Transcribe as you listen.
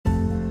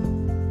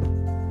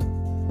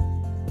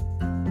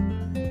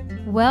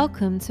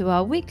Welcome to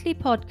our weekly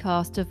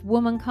podcast of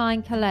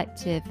Womankind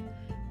Collective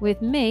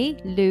with me,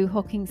 Lou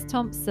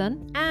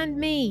Hawkins-Thompson. And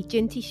me,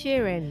 Jinty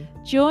Sheeran.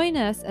 Join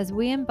us as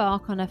we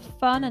embark on a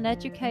fun and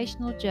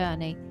educational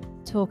journey,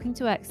 talking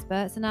to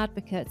experts and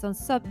advocates on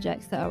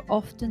subjects that are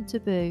often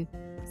taboo.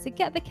 So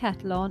get the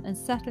kettle on and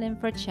settle in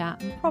for a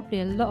chat and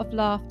probably a lot of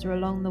laughter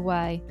along the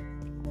way.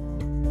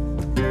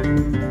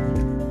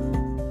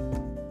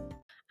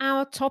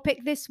 Our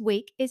topic this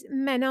week is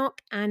menarche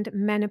and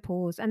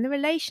menopause and the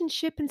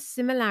relationship and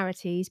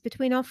similarities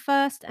between our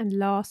first and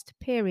last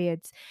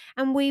periods.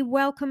 And we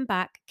welcome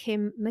back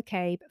Kim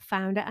McCabe,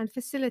 founder and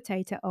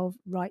facilitator of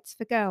Rights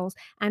for Girls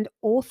and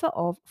author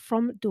of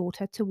From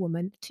Daughter to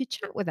Woman, to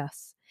chat with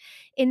us.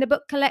 In the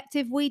Book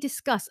Collective, we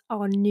discuss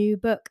our new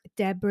book,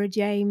 Deborah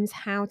James,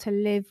 How to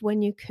Live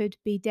When You Could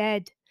Be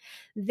Dead.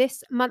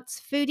 This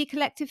month's Foodie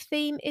Collective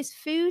theme is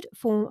food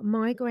for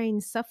migraine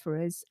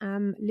sufferers.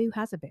 Lou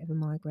has a bit of a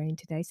migraine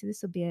today, so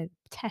this will be a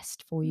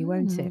test for you,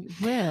 won't it?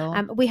 It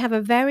will. We have a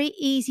very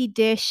easy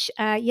dish,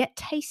 yet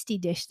tasty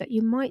dish that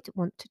you might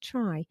want to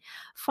try.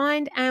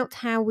 Find out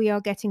how we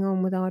are getting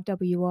on with our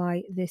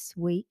WI this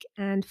week.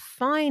 And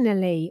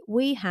finally,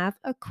 we have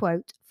a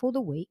quote for the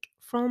week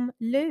from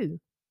Lou.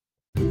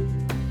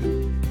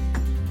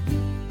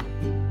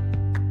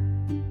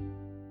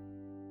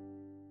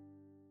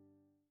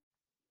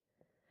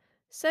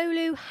 So,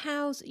 Lou,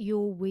 how's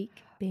your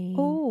week been?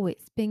 Oh,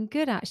 it's been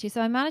good actually.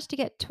 So I managed to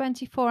get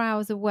 24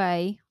 hours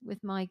away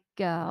with my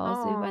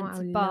girls. We went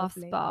to Bath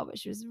lovely. Spa,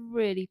 which was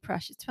really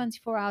precious.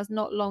 24 hours,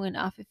 not long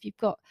enough. If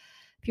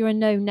you're a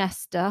no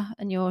nester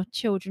and your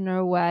children are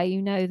away,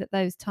 you know that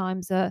those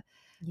times are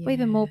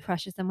even more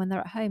precious than when they're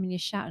at home and you're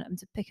shouting at them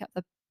to pick up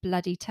the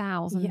bloody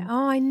towels. Yeah,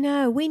 I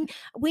know. We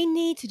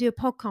need to do a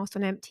podcast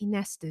on empty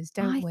nesters,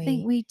 don't we? I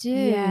think we do.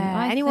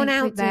 Yeah. Anyone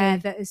think we out there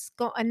do. that has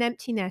got an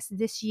empty nest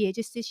this year,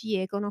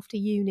 gone off to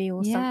uni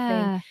or something,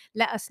 Yeah.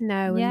 let us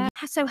know. Yeah.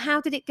 And so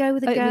how did it go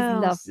with the It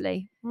girls? was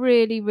lovely.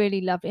 Really, really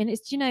lovely. And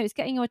it's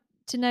getting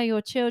to know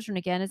your children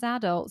again as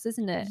adults,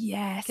 isn't it?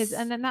 Yes.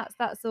 And then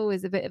that's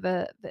always a bit of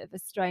a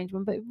strange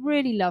one, but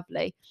really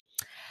lovely.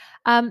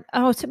 I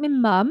took my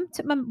mum.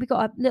 We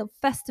got a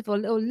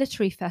little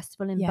literary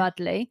festival in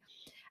Budley,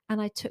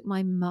 and I took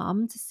my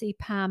mum to see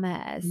Pam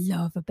Ayres.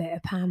 Love a bit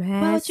of Pam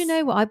Ayres. Well, do you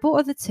know what? I bought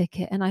her the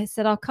ticket, and I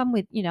said I'll come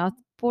with. I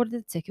bought her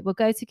the ticket. We'll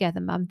go together,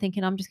 Mum.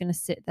 Thinking I'm just going to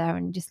sit there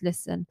and just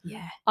listen.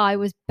 Yeah. I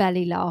was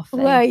belly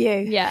laughing. Were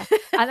you? Yeah.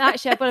 And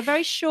actually, I've got a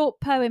very short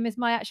poem as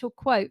my actual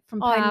quote from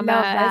Pam I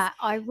love Ayres. that.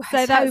 I was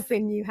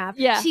hoping you have.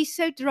 Yeah. She's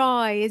so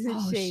dry,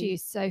 isn't she?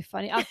 She's so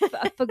funny. I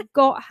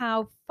forgot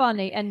how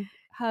funny, and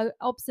her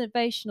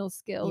observational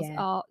skills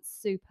are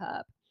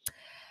superb.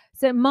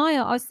 So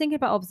I was thinking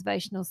about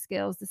observational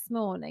skills this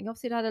morning.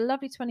 Obviously, I'd had a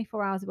lovely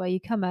 24 hours where you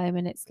come home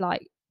and it's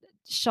like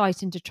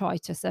shite and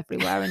detritus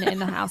everywhere in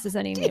the house. There's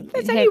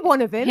only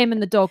one of him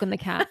and the dog and the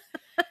cat.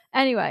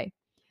 Anyway,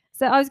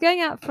 so I was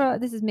going out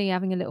this is me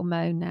having a little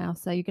moan now.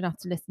 So you're going to have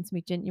to listen to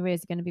me, Jint. Your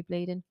ears are going to be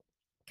bleeding.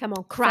 Come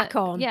on, crack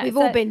on. Yeah, we've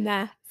all been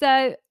there.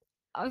 So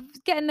I was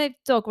getting the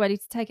dog ready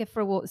to take her for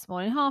a walk this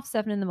morning,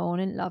 7:30 in the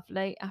morning.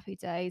 Lovely, happy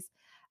days.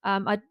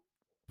 I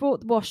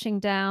brought the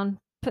washing down,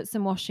 put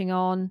some washing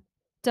on,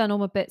 done all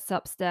my bits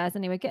upstairs.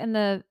 Anyway, getting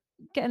the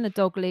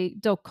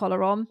dog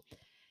collar on.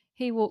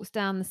 He walks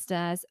down the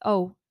stairs.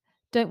 Oh,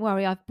 don't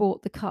worry, I've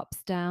brought the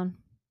cups down.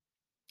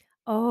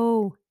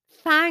 Oh,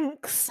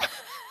 thanks.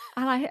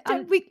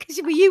 And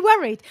were you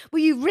worried? Were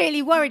you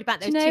really worried about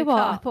those two cups? Do you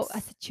know what? I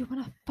said, do you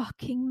want a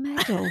fucking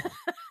medal?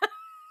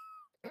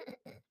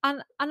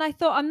 and I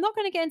thought, I'm not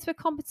going to get into a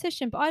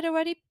competition, but I'd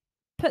already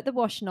put the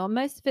washing on.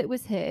 Most of it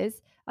was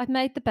his. I'd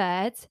made the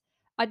bed.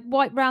 I'd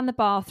wipe round the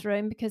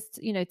bathroom because,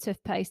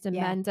 toothpaste and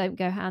men don't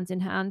go hand in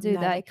hand, do they?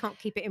 They can't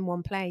keep it in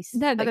one place.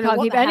 No, they can't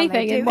keep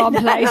anything in one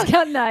place,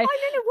 can they? I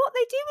don't know what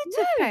they do with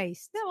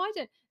toothpaste. No, I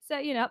don't.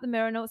 So, up the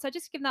mirror and all. So I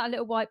just given that a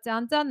little wipe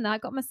down, done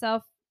that, got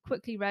myself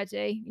quickly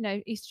ready,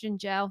 estrogen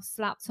gel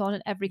slapped on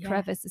at every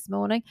crevice this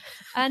morning.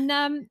 And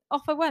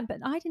off I went. But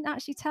I didn't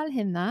actually tell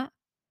him that.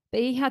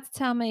 But he had to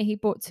tell me he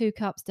brought 2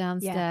 cups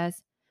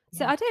downstairs.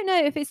 So I don't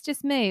know if it's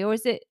just me or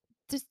is it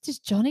does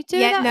Johnny do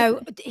that?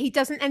 No, he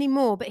doesn't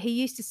anymore. But he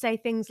used to say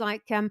things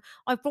like,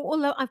 I've brought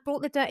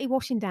the dirty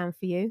washing down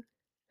for you.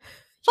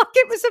 Like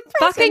it was a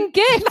present. Fucking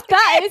gift,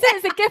 that is it.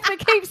 It's a gift that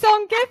keeps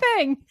on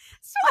giving.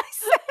 So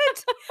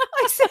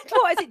I said,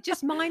 what, is it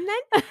just mine then?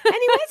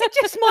 Anyway, is it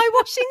just my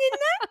washing in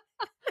there?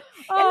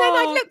 And then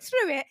I'd look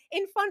through it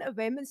in front of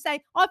him and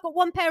say, I've got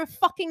one pair of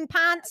fucking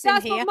pants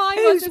in here.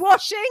 Who's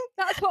washing?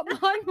 That's what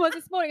mine was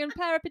this morning, and a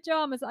pair of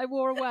pajamas that I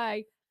wore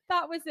away.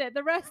 That was it.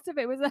 The rest of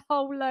it was a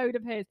whole load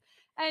of his.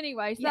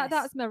 Anyway, so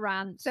that's my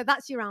rant. So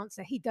that's your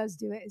answer. He does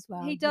do it as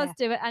well. He does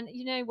do it. And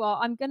you know what?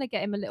 I'm going to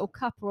get him a little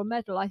cup or a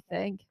medal, I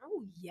think.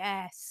 Oh,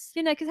 yes.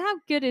 Because how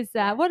good is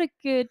that? What a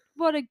good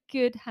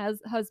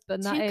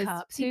husband that is. 2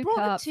 cups. He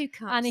brought the 2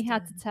 cups. And he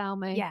had to tell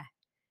me. Yeah.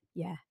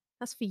 Yeah.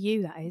 That's for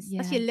you, that is.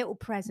 That's your little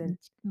present.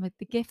 With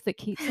the gift that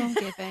keeps on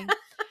giving.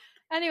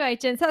 Anyway,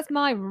 gents, that's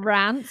my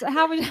rant.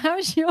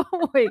 How's your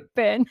week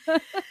been?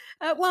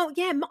 Well,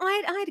 yeah,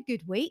 I had a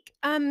good week.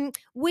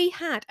 We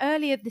had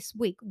earlier this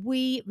week.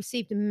 We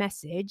received a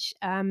message.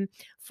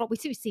 We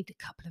received a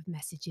couple of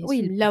messages We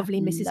from have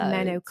lovely Mrs.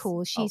 Menno loads.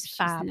 Calls. Oh, She's she's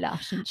fab.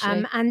 lush, isn't she?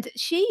 And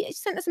she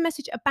sent us a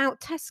message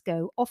about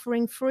Tesco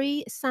offering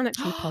free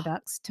sanitary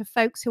products to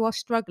folks who are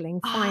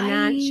struggling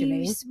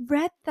financially.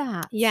 read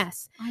that.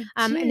 Yes. I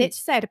And it did.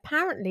 said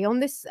apparently on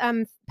this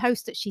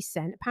post that she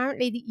sent,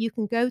 apparently that you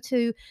can go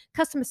to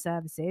customer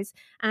services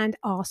and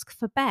ask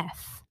for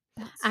Beth,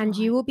 That's and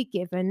you right. will be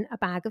given a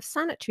bag of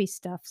sanitary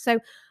stuff. So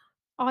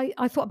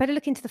I thought I'd better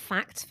look into the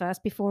facts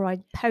first before I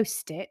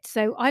post it.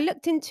 So I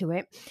looked into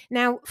it.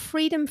 Now,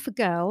 Freedom for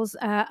Girls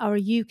are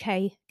a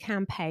UK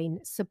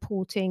campaign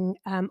supporting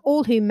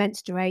all who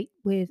menstruate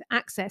with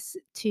access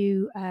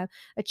to a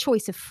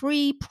choice of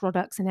free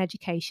products and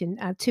education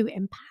to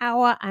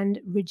empower and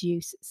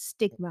reduce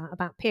stigma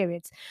about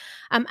periods.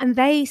 And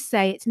they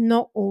say it's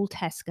not all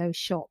Tesco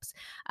shops.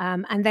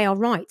 And they are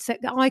right. So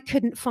I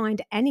couldn't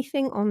find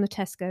anything on the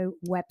Tesco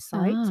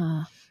website.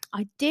 Ah.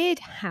 I did,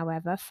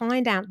 however,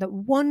 find out that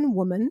one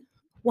woman,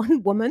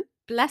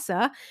 bless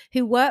her,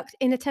 who worked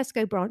in a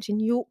Tesco branch in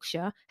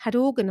Yorkshire, had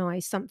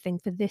organised something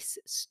for this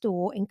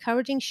store,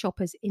 encouraging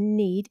shoppers in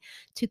need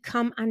to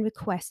come and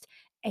request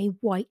a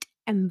white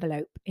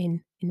envelope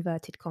in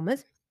inverted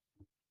commas.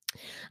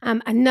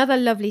 Another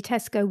lovely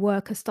Tesco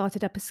worker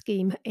started up a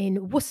scheme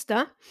in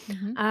Worcester,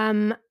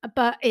 Mhm.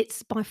 but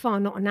it's by far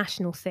not a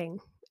national thing.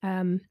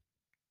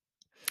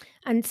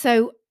 And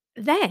so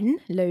then,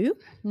 Lou,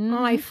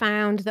 I Mhm.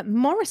 found that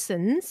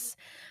Morrison's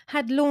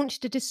had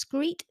launched a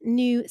discreet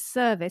new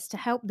service to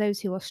help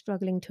those who are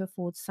struggling to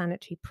afford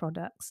sanitary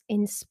products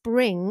in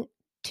spring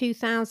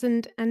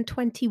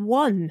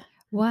 2021.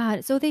 Wow,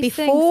 it's all these things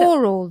that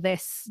Before all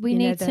this, we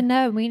need to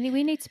know. We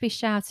need to be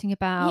shouting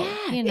about,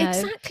 yeah,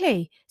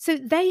 exactly. So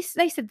they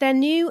said their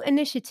new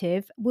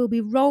initiative will be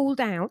rolled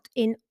out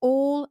in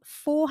all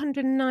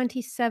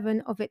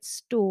 497 of its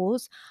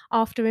stores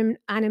after an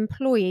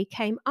employee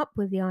came up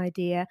with the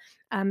idea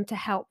to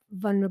help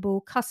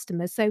vulnerable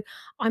customers. So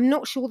I'm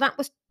not sure that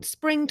was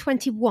spring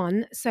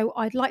 21. So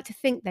I'd like to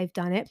think they've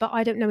done it, but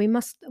I don't know. We'll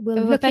Well,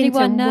 if look into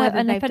anyone know, whether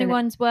and if they've done it.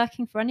 anyone's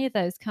working for any of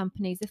those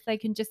companies, if they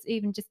can just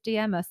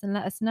DM us and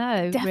let us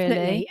know, Definitely.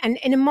 really. And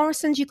in a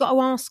Morrison's, you've got to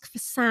ask for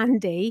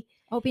Sandy.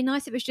 Oh, it'd be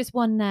nice if it was just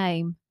one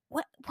name.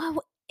 Well,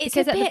 it's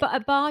a Because bit.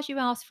 at bars you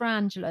ask for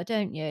Angela,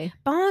 don't you?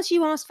 Bars,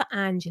 you ask for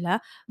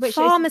Angela. Which is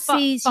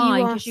Pharmacies, you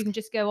fine because you ask. can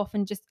just go off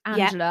and just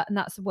Yeah. Angela, and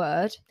that's a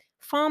word.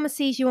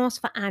 Pharmacies, you ask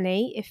for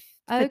Annie if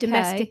for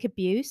domestic Okay,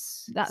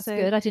 abuse. that's So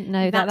good. I didn't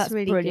know that. that's That's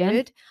really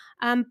brilliant.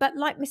 good. But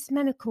like Miss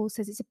Menacall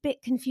says, it's a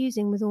bit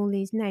confusing with all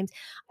these names.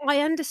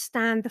 I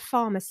understand the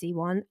pharmacy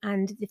one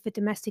and for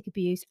domestic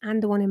abuse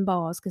and the one in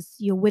bars because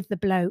you're with the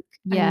bloke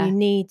and Yeah, you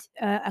need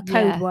a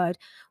code yeah. word.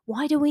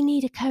 Why do we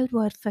need a code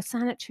word for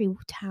sanitary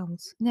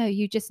towels? No,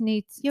 you just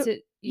need You're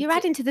to. you're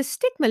adding to the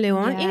stigma, Lou,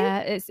 aren't you? Yeah,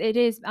 it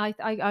is. I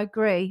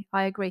agree.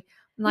 I agree,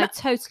 and I Ma-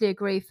 totally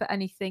agree for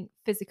anything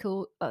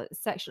physical,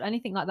 sexual,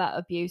 anything like that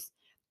abuse,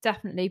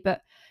 definitely.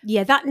 But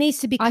yeah, that needs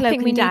to be I cloak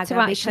think we and need to dagger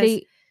because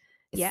actually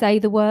yeah. say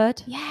the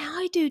word. Yeah,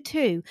 I do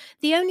too.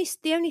 The only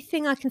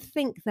thing I can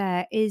think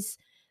there is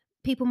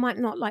people might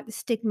not like the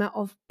stigma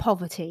of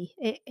poverty.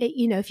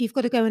 If you've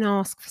got to go and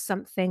ask for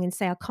something and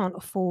say I can't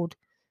afford,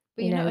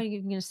 But you're not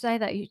even going to say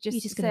that. You you're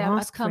just just going say, to I've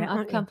ask for come. it, I've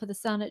aren't come you? for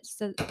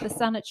the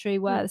sanitary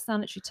wear, Mm, the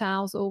sanitary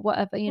towels, or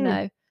whatever.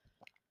 mm.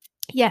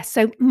 Yes.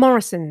 So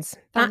Morrison's,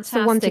 that's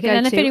the one to Fantastic. And go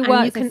then if to, any and you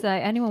works, if can.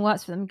 say anyone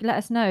works for them, let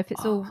us know if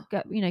it's all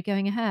Oh,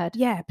 going ahead.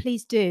 yeah,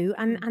 please do,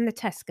 and Mm. and the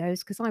Tesco's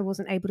because I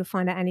wasn't able to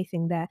find out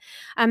anything there.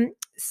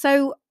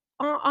 So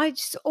I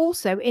just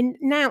also in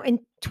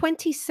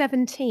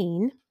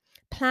 2017,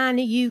 Plan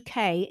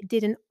UK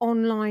did an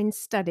online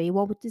study.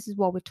 Well, this is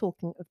while we're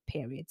talking of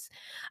periods,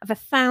 of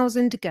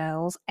 1,000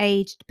 girls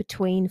aged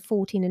between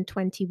 14 and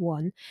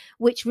 21,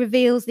 which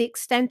reveals the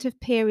extent of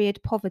period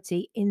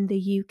poverty in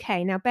the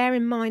UK. Now, bear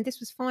in mind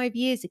this was 5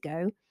 years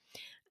ago,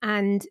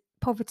 and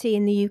poverty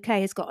in the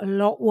UK has got a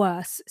lot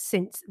worse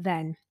since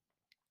then.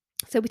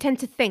 So we tend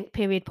to think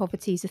period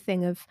poverty is a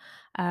thing of,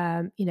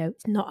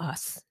 it's not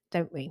us,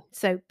 don't we?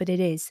 So, but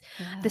it is.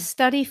 The Yeah.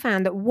 study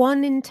found that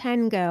 1 in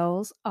 10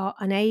 girls are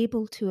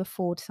unable to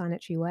afford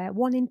sanitary wear.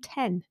 1 in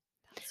 10.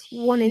 That's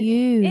One in,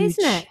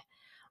 isn't it? huge.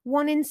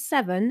 1 in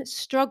 7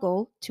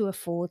 struggle to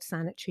afford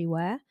sanitary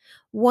wear.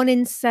 1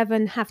 in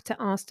 7 have to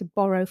ask to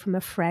borrow from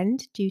a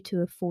friend due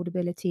to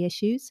affordability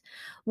issues.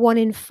 1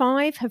 in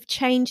 5 have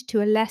changed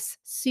to a less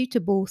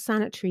suitable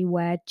sanitary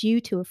wear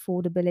due to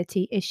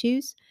affordability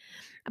issues.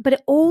 But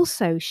it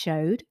also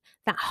showed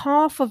that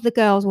half of the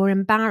girls were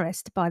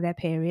embarrassed by their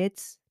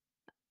periods.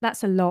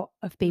 That's a lot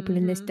of people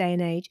in this Mhm. day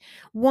and age.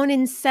 1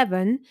 in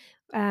 7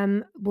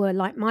 were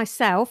like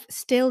myself,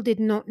 still did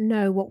not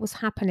know what was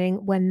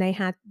happening when they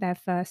had their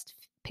first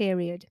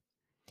period.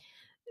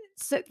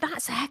 So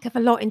that's a heck of a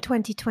lot in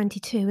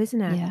 2022,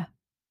 isn't it? Yeah.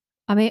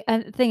 I mean,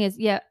 and the thing is,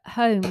 yeah,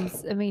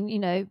 homes. I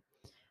mean,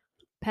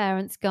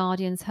 parents,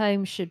 guardians,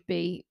 homes should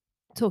be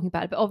talking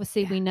about it. But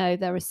obviously, Yeah. we know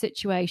there are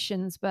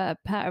situations where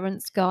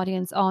parents,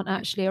 guardians aren't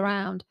actually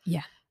around.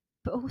 Yeah.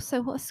 But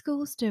also, what are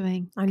schools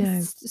doing? I know.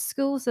 Because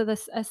schools are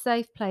a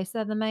safe place.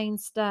 They're the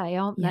mainstay,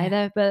 aren't they? Yeah.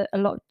 They're but a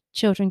lot of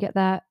children get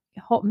their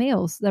hot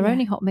meals. Their Yeah.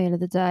 only hot meal of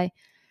the day.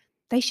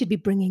 They should be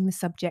bringing the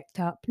subject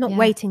up, not Yeah.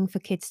 waiting for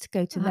kids to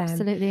go to them.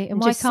 Absolutely. And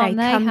And why just can't say,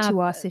 they "Come have to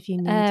us if you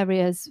need."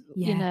 areas,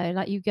 you Yeah. know,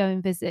 like you go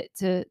and visit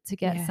to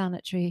get Yeah.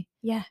 sanitary?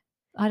 Yeah.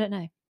 I don't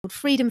know.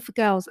 Freedom for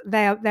Girls,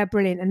 they're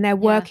brilliant, and they're Yeah.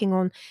 working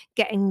on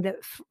getting the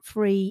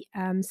free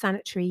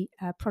sanitary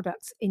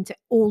products into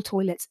all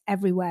toilets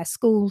everywhere,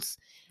 schools,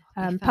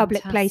 Be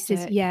public places.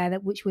 fantastic. Yeah,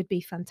 which would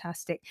be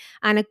fantastic.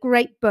 And a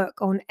great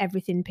book on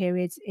everything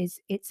periods is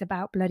It's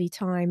About Bloody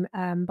Time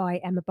by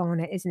Emma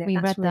Barnett, isn't it? We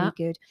That's read really that.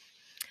 good.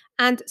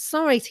 And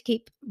sorry to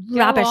keep Go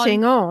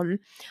rabbiting on,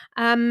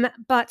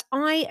 but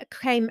I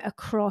came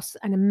across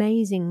an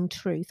amazing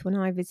truth when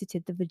I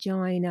visited the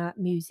Vagina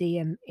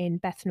Museum in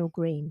Bethnal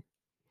Green.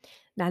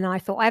 And I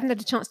thought, I haven't had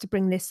a chance to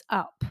bring this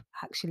up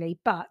actually,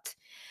 but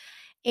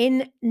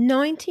in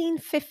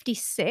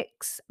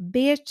 1956,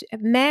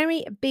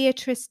 Mary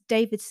Beatrice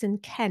Davidson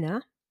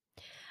Kenner,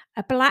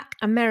 a Black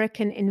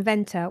American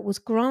inventor, was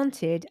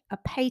granted a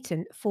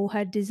patent for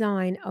her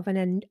design of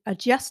an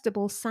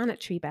adjustable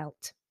sanitary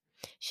belt.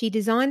 She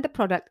designed the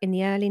product in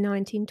the early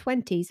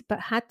 1920s, but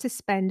had to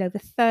spend over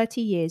 30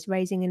 years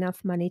raising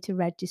enough money to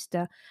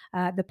register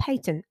the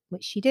patent,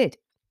 which she did.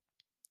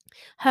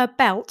 Her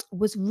belt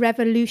was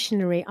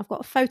revolutionary. I've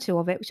got a photo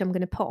of it, which I'm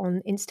going to put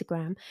on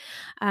Instagram,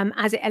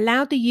 as it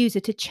allowed the user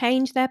to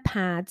change their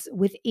pads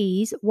with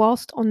ease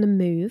whilst on the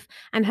move.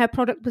 And her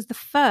product was the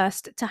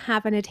first to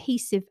have an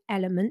adhesive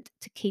element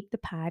to keep the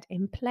pad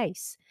in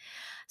place.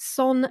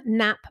 Son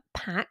Nap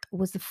Pak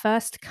was the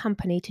first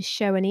company to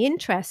show any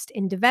interest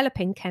in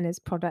developing Kenner's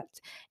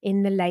product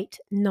in the late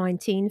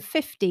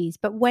 1950s.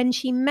 But when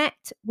she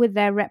met with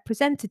their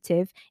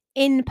representative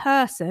in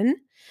person,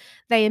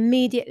 they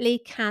immediately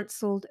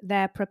cancelled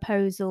their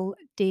proposal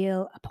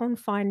deal upon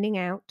finding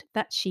out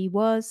that she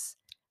was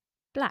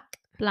Black.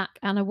 Black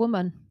and a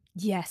woman.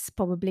 Yes,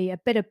 probably a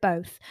bit of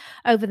both.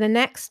 Over the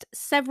next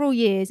several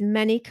years,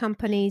 many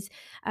companies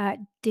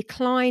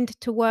declined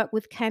to work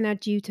with Kenner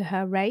due to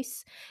her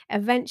race.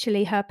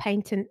 Eventually, her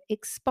patent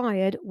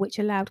expired, which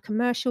allowed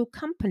commercial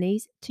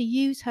companies to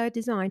use her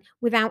design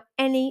without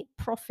any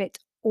profit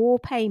or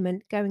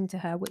payment going to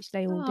her, which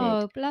they all did.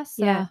 Oh, bless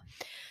her. Yeah.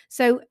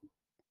 So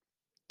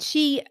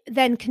she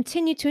then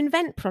continued to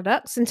invent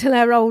products until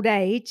her old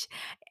age,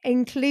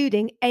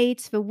 including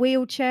aids for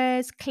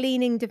wheelchairs,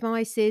 cleaning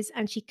devices,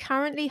 and she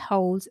currently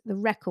holds the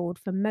record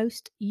for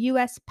most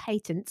US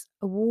patents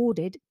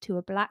awarded to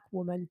a Black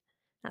woman.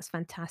 That's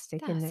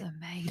fantastic, That's isn't it?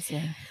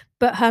 amazing.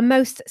 But her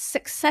most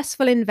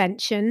successful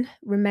invention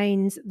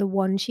remains the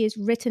one she is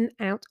written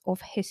out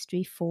of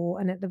history for.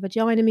 And at the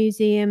Vagina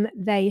Museum,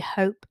 they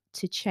hope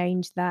to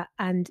change that,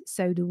 and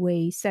so do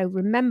we. So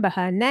remember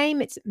her name,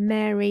 it's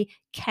Mary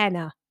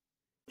Kenner.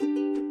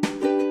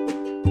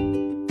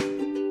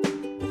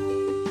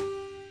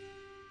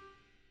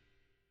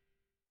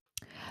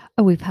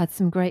 Oh, we've had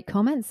some great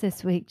comments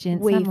this week,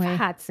 Jinx, We've haven't we?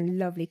 had some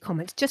lovely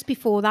comments. Just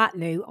before that,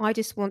 Lou, I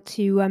just want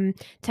to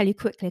tell you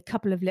quickly a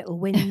couple of little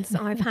wins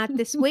I've had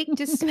this week.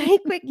 Just very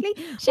quickly.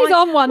 She's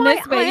on one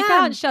this week. I You am.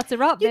 can't shut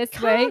her up You this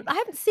can't. week. I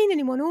haven't seen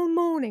anyone all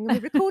morning, and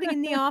we're recording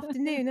in the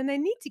afternoon, and they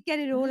need to get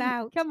it all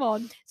out. Come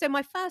on. So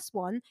my first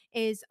one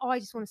is, I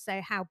just want to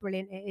say how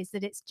brilliant it is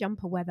that it's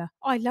jumper weather.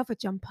 I love a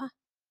jumper.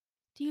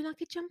 Do you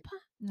like a jumper?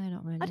 No,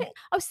 not really.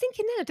 I was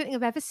thinking then, I don't think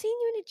I've ever seen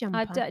you in a jumper.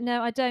 I don't.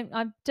 No, I don't.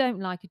 I don't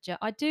like a jumper.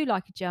 I do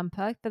like a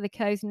jumper for the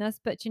coziness,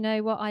 but you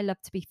know what? I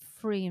love to be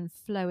free and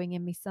flowing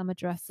in my summer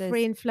dresses.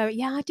 Free and flowy.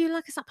 Yeah, I do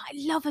like a jumper. I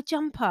love a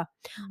jumper.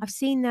 I've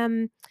seen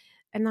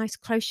a nice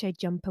crochet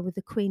jumper with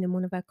the Queen and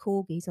one of her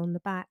corgis on the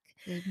back.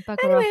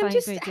 Bugger Anyway, off, I'm I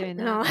just ain't doing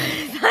that.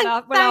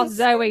 no, We'll ask thanks.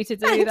 Zoe to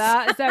do Thanks.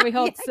 that. Zoe Yeah,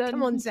 Hodgson.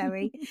 come on,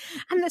 Zoe.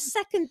 And the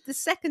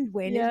second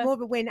win Yeah. is more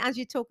of a win, as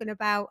you're talking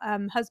about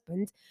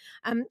husband.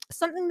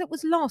 Something that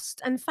was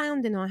lost and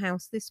found in our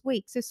house this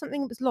week. So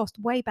something that was lost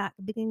way back at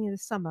the beginning of the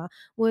summer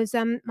was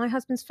my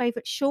husband's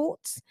favourite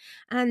shorts.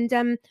 And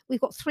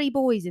we've got 3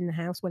 boys in the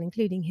house, well,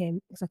 including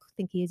him, because I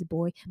think he is a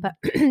boy, but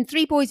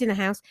 3 boys in the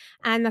house.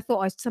 And I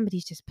thought,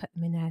 somebody's just put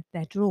them in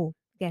their drawer.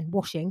 Again,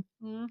 washing.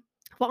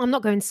 But I'm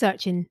not going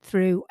searching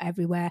through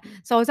everywhere.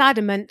 So I was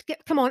adamant,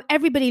 come on,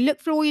 everybody,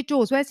 look through all your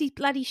drawers. Where's these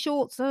bloody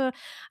shorts?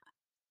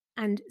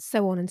 And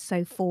so on and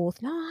so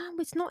forth. No,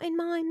 it's not in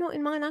mine, not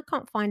in mine. I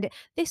can't find it.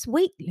 This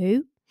week,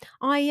 Lou,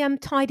 I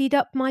tidied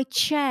up my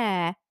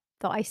chair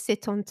that I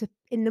sit on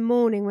in the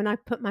morning when I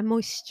put my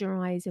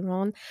moisturiser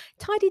on.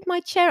 Tidied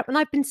my chair up, and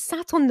I've been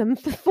sat on them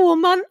for 4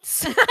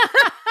 months.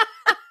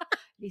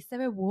 At least they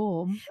were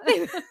warm.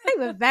 They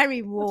were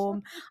very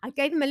warm. I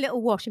gave him a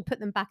little wash and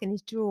put them back in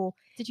his drawer.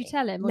 Did you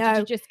tell him, or No. did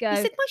you just go? He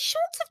said, my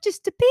shorts have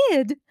just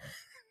appeared.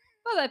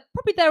 Well, they're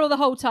probably there all the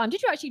whole time.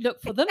 Did you actually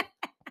look for them?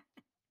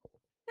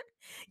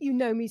 You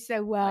know me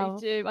so well.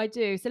 I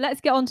do. So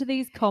let's get on to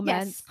these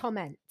comments. Yes,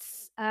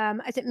 comments.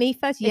 Is it me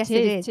first? It Yes,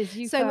 it is. is. Tis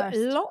you So first.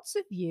 lots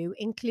of you,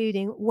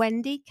 including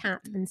Wendy,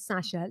 Kat, and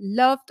Sasha,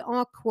 loved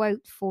our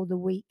quote for the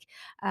week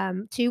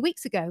 2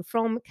 weeks ago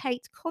from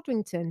Kate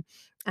Codrington.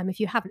 If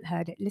you haven't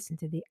heard it, listen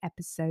to the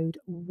episode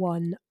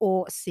 1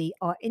 or see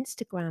our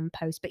Instagram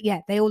post. But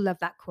yeah, they all love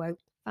that quote.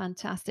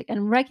 Fantastic.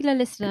 And regular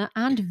listener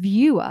and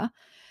viewer,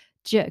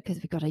 Joe, because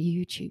we've got a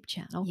YouTube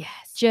channel,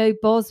 Yes. Joe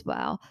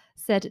Boswell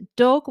said,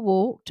 dog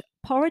walked,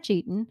 porridge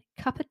eaten,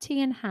 cup of tea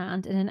in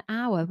hand in an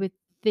hour with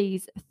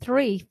these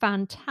 3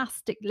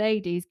 fantastic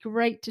ladies.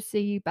 Great to see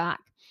you back.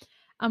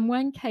 And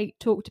when Kate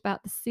talked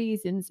about the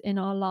seasons in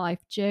our life,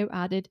 Joe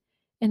added,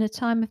 in a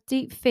time of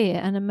deep fear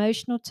and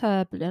emotional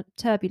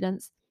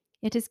turbulence,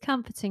 it is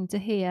comforting to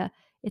hear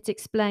it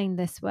explained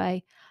this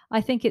way.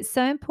 I think it's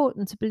so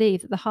important to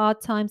believe that the hard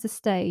times are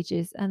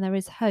stages and there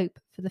is hope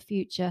for the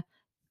future.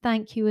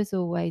 Thank you as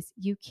always.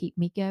 You keep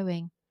me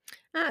going.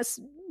 That's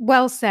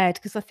well said,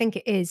 because I think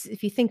it is.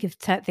 If you think of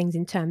things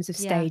in terms of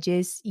Yeah.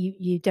 stages,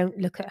 you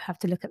don't have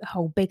to look at the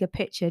whole bigger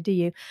picture, do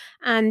you?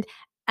 And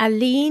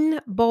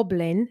Aline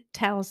Boblin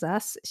tells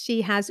us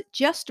she has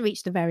just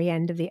reached the very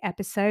end of the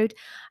episode,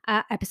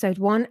 episode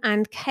 1,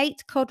 and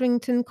Kate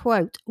Codrington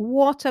quote,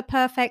 "What a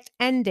perfect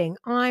ending.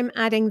 I'm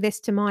adding this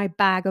to my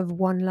bag of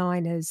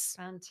one-liners."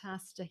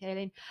 Fantastic,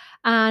 Aileen.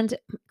 And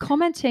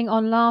commenting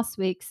on last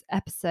week's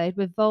episode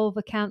with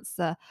vulva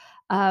cancer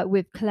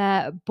with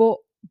Claire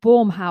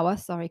Baumhauer,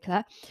 sorry,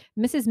 Claire,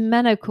 Mrs.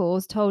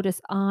 Menopause told us,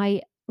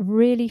 I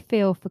really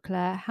feel for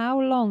Claire. How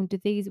long do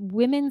these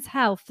women's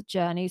health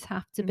journeys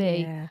have to be?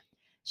 Yeah.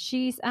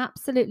 She's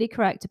absolutely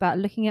correct about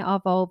looking at our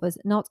vulvas.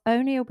 Not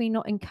only are we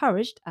not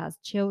encouraged as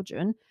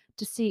children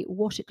to see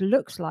what it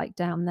looks like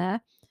down there,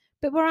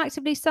 but we're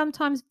actively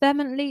sometimes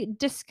vehemently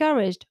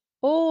discouraged.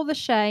 All the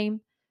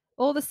shame,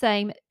 all the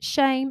same,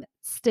 shame,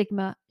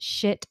 stigma,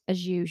 shit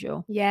as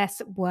usual.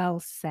 Yes, well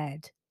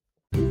said.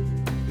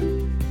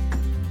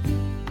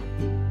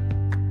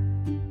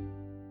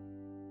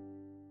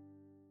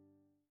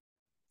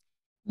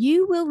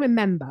 You will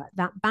remember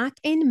that back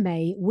in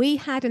May, we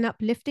had an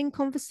uplifting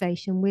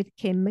conversation with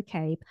Kim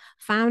McCabe,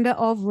 founder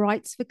of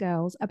Rights for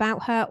Girls,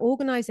 about her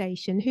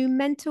organization who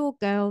mentor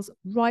girls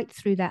right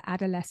through their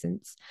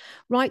adolescence.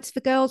 Rights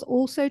for Girls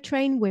also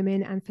train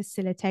women and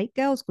facilitate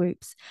girls'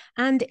 groups.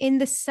 And in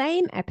the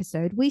same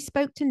episode, we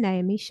spoke to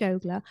Naomi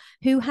Shogler,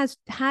 who has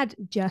had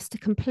just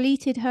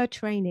completed her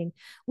training.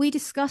 We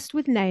discussed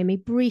with Naomi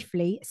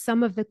briefly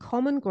some of the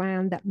common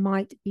ground that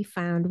might be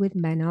found with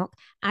menarche,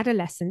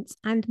 adolescence,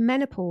 and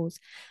menopause.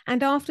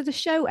 And after the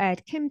show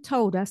aired, Kim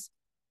told us,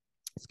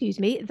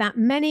 that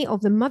many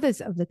of the mothers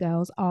of the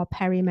girls are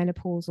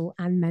perimenopausal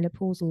and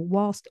menopausal,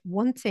 whilst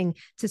wanting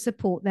to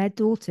support their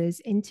daughters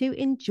into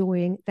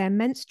enjoying their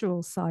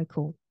menstrual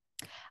cycle.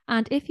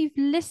 And if you've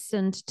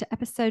listened to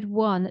episode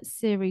 1,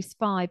 series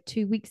 5,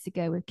 2 weeks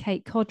ago with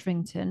Kate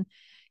Codrington,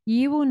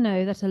 you will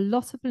know that a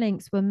lot of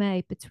links were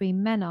made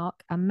between menarche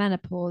and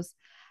menopause.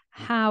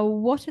 How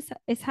what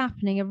is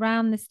happening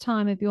around this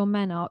time of your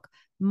menarche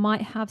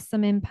might have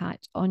some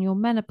impact on your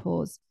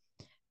menopause.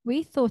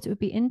 We thought it would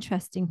be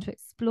interesting to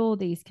explore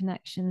these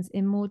connections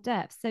in more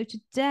depth. So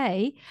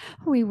today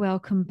we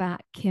welcome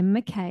back Kim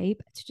McCabe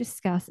to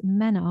discuss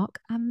menarche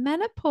and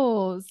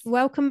menopause.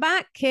 Welcome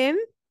back, Kim.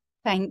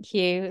 Thank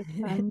you.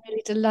 I'm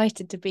really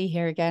delighted to be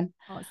here again.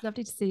 Oh, it's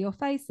lovely to see your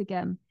face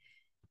again.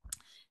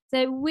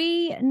 So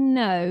we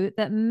know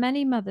that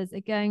many mothers are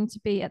going to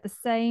be at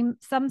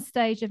some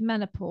stage of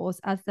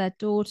menopause as their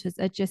daughters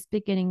are just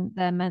beginning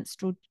their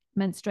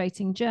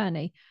menstruating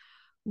journey.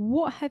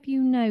 What have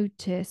you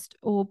noticed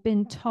or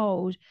been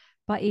told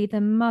by either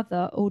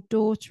mother or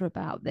daughter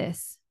about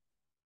this?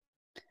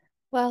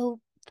 Well,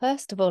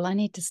 first of all, I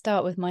need to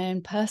start with my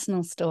own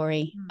personal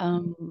story.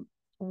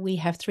 We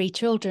have 3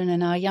 children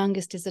and our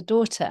youngest is a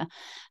daughter.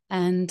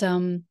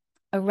 And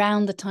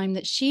around the time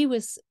that she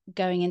was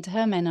going into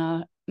her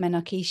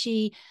menarche,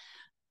 she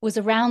was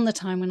around the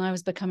time when I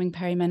was becoming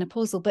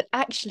perimenopausal, but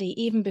actually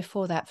even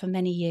before that for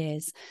many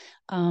years.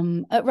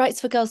 At Rights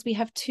for Girls, we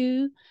have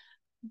 2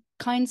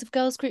 kinds of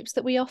girls groups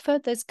that we offer.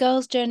 There's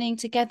Girls Journeying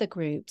Together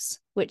groups,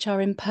 which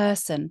are in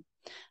person,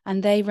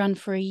 and they run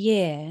for a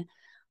year,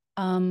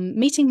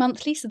 meeting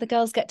monthly, so the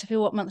girls get to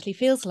feel what monthly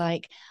feels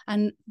like,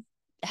 and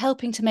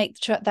helping to make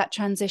that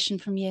transition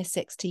from year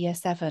 6 to year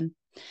 7.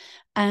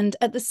 And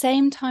at the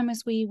same time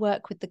as we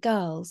work with the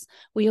girls,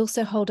 we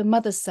also hold a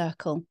mother's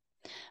circle.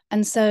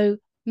 And so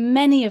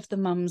many of the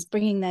mums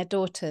bringing their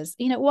daughters,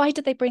 why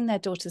did they bring their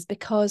daughters?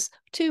 Because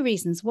 2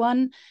 reasons.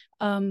 One,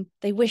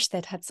 they wish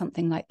they'd had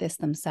something like this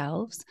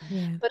themselves,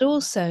 but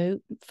also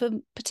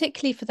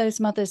particularly for those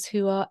mothers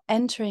who are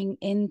entering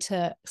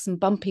into some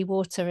bumpy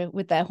water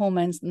with their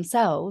hormones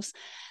themselves,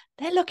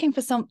 they're looking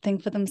for something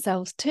for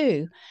themselves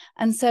too.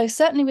 And so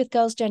certainly with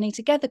Girls Journey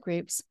Together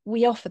groups,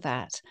 we offer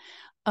that.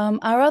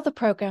 Our other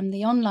program,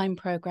 the online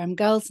program,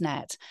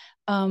 GirlsNet,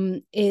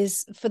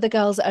 is for the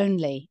girls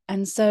only.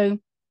 And so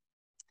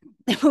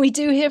we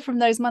do hear from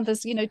those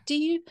mothers, do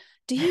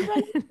you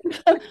run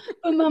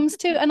for mums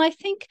too? And I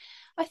think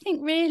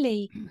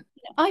really,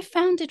 I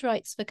founded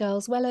Rights for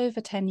Girls well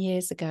over 10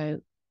 years ago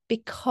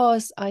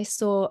because I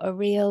saw a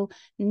real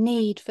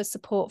need for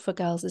support for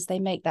girls as they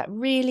make that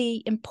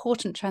really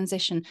important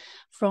transition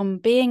from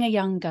being a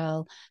young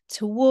girl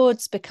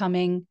towards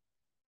becoming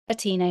a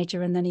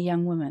teenager and then a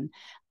young woman.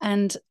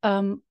 And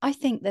I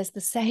think there's the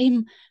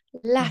same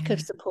lack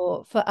of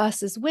support for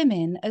us as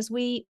women as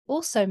we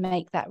also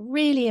make that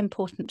really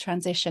important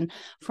transition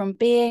from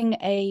being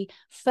a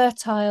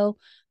fertile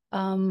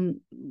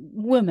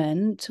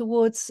woman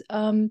towards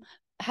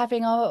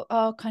having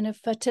our kind of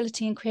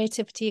fertility and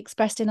creativity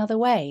expressed in other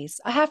ways.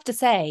 I have to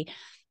say,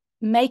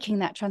 making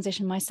that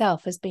transition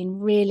myself has been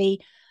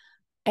really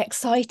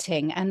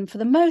exciting and for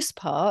the most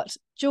part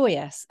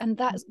joyous, and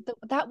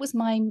that was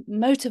my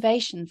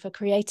motivation for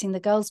creating the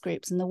girls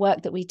groups and the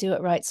work that we do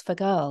at Rights for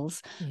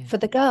Girls. For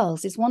the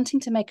girls, is wanting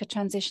to make a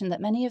transition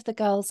that many of the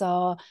girls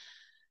are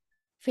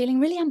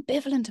feeling really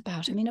ambivalent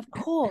about. I mean, of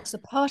course, a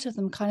part of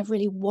them kind of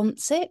really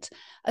wants it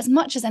as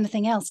much as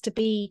anything else to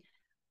be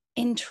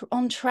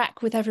on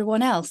track with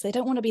everyone else. They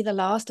don't want to be the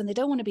last and they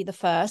don't want to be the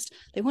first.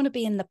 They want to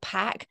be in the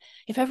pack.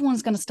 If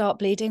everyone's going to start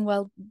bleeding,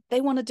 well,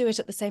 they want to do it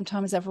at the same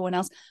time as everyone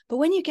else. But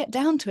when you get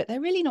down to it, they're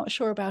really not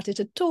sure about it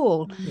at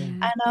all.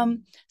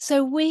 And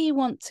so we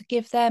want to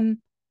give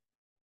them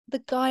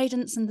the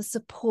guidance and the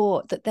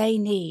support that they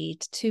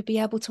need to be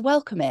able to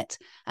welcome it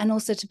and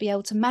also to be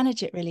able to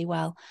manage it really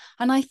well.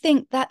 And I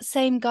think that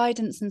same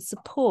guidance and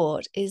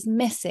support is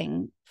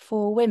missing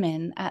for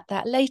women at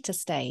that later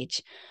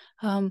stage.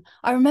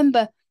 I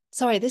remember,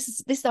 sorry,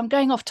 this I'm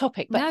going off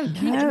topic, but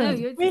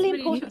it's really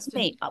important to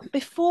me.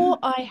 Before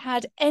I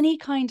had any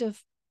kind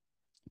of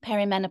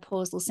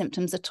perimenopausal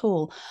symptoms at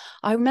all,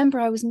 I remember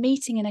I was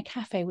meeting in a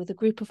cafe with a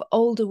group of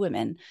older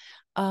women,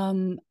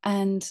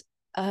 and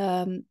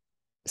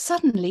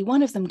suddenly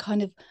one of them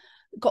kind of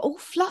got all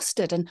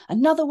flustered and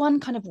another one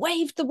kind of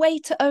waved the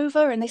waiter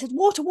over and they said,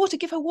 water,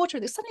 give her water.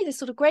 And there's suddenly this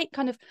sort of great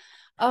kind of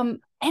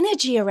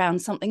energy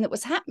around something that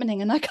was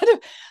happening, and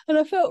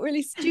I felt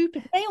really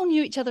stupid. They all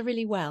knew each other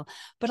really well,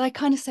 but I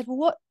kind of said,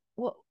 well,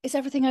 what is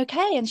everything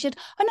okay? And she said,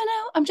 oh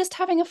no, I'm just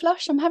having a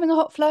flush, I'm having a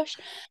hot flush,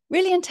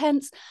 really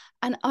intense.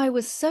 And I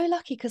was so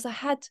lucky because I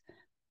had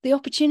the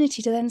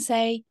opportunity to then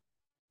say,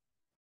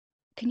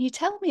 can you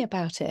tell me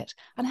about it?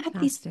 And I had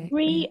these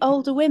three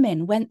older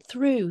women went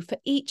through for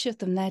each of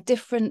them their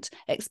different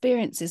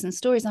experiences and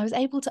stories, and I was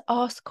able to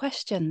ask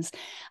questions.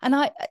 And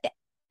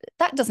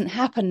that doesn't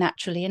happen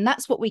naturally, and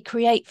that's what we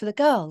create for the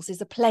girls,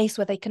 is a place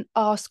where they can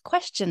ask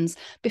questions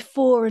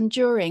before and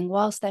during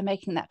whilst they're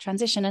making that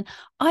transition. And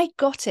I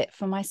got it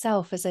for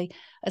myself as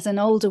an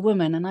older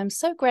woman, and I'm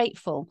so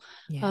grateful.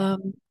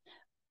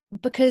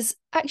 Because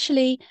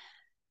actually,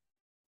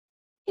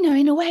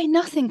 in a way,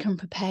 nothing can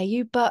prepare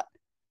you, but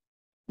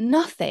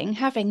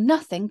having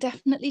nothing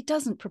definitely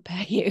doesn't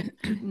prepare you.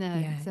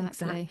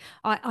 Exactly.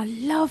 I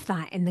love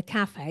that in the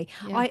cafe.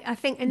 I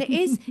think, and it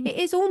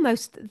is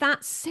almost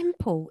that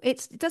simple.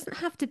 It doesn't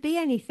have to be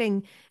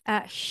anything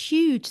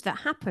huge that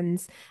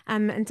happens,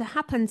 and to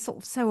happen sort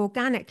of so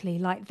organically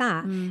like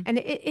that. And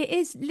it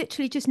is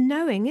literally just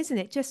knowing, isn't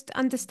it? Just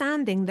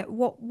understanding that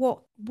what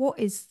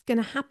is going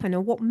to happen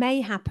or what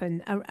may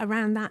happen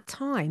around that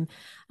time,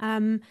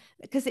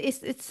 because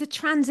it's the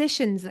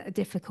transitions that are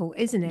difficult,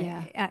 isn't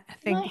it? I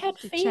think I had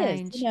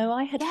fears,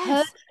 I had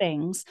heard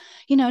things,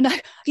 and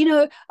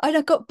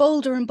I got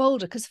bolder and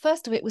bolder, because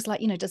first of it was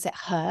like, does it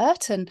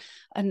hurt, and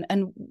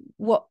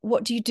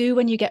what do you do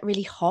when you get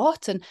really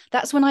hot? And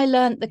that's when I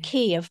learned the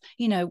key of,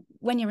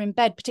 when you're in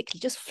bed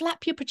particularly, just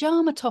flap your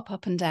pajama top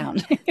up and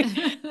down.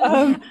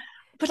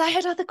 But I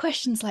had other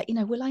questions like,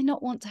 will I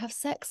not want to have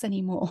sex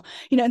anymore?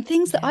 And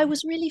things that I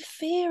was really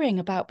fearing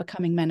about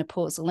becoming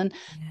menopausal, and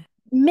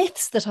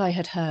myths that I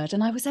had heard,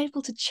 and I was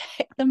able to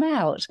check them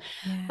out.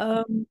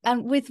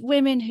 And with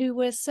women who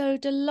were so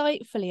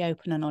delightfully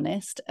open and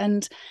honest,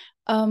 and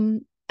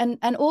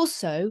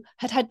also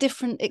had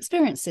different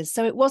experiences.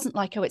 So it wasn't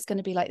like, oh, it's going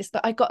to be like this,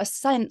 but I got a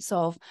sense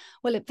of,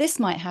 well, if this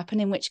might happen,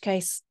 in which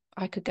case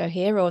I could go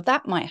here, or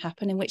that might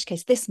happen, in which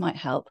case this might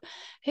help.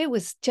 I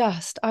was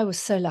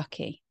so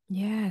lucky.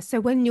 Yeah. So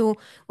when your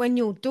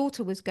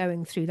daughter was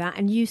going through that,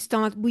 and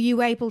were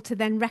you able to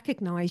then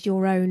recognize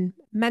your own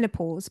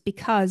menopause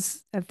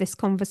because of this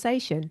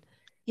conversation?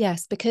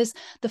 Yes, because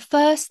the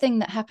first thing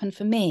that happened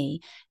for me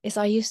is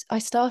I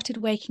started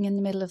waking in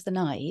the middle of the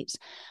night,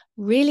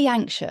 really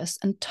anxious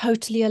and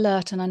totally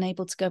alert and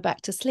unable to go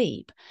back to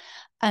sleep.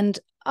 And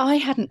I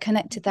hadn't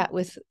connected that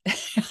with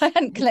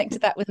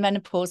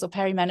menopause or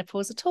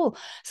perimenopause at all.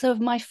 So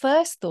my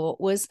first thought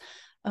was,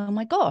 oh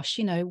my gosh,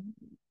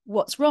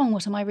 what's wrong?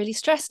 What am I really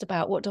stressed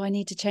about? What do I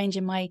need to change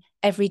in my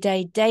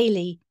everyday,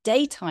 daily,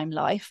 daytime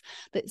life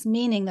that's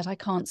meaning that I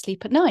can't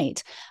sleep at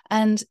night?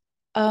 And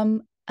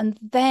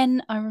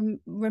then I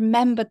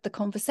remembered the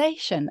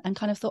conversation and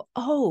kind of thought,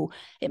 oh,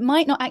 it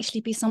might not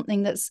actually be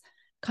something that's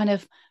kind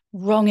of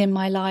wrong in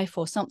my life,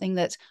 or something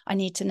that I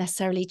need to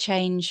necessarily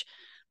change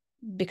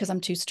because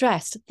I'm too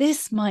stressed.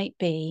 This might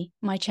be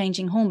my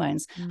changing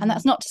hormones. And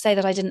that's not to say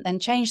that I didn't then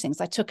change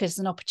things. I took it as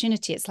an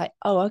opportunity. It's like,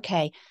 oh,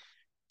 okay,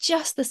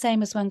 just the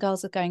same as when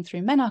girls are going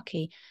through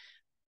menarche,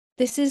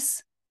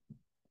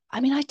 I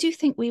mean, I do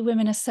think we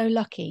women are so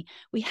lucky.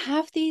 We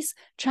have these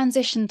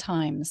transition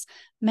times,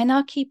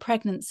 menarche,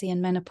 pregnancy,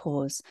 and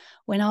menopause,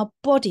 when our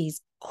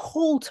bodies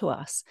call to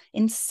us,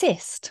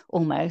 insist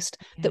almost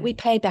that we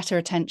pay better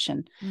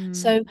attention.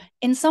 So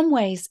in some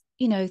ways,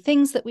 you know,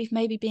 things that we've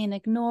maybe been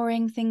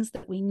ignoring, things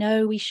that we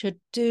know we should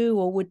do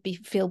or would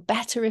feel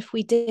better if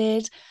we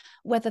did,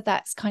 whether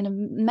that's kind of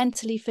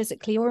mentally,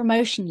 physically, or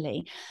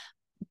emotionally,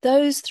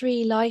 those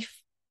three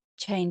life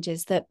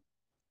changes that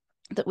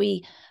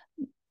we,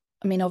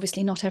 I mean,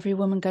 obviously not every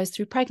woman goes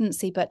through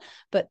pregnancy, but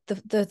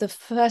the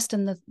first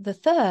and the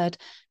third,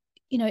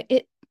 you know,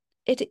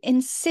 it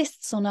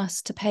insists on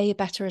us to pay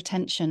better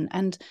attention.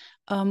 And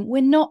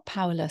we're not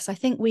powerless. I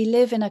think we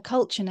live in a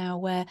culture now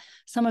where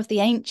some of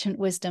the ancient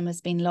wisdom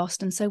has been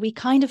lost. And so we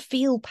kind of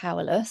feel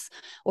powerless,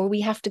 or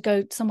we have to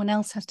go, someone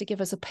else has to give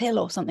us a pill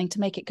or something to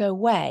make it go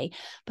away.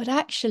 But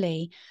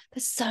actually,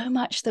 there's so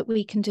much that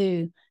we can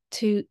do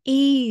to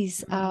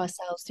ease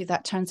ourselves through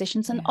that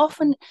transitions. And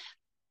often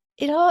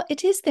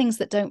it is things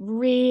that don't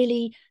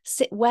really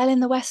sit well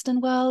in the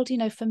Western world. You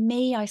know, for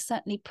me, I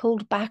certainly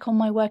pulled back on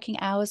my working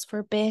hours for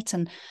a bit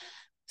and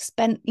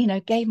spent, you know,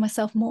 gave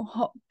myself more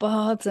hot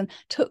baths and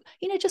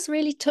just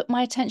really took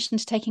my attention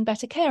to taking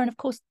better care. And of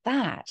course,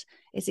 that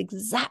is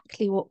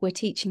exactly what we're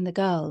teaching the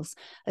girls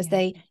as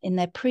they, in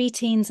their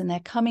preteens, and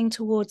they're coming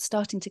towards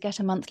starting to get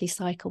a monthly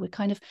cycle.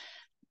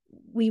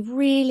 We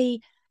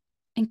really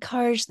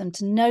encourage them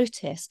to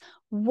notice,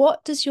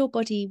 what do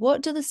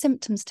the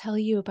symptoms tell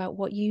you about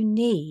what you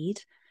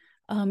need?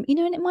 And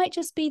it might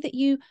just be that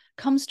you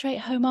come straight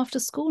home after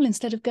school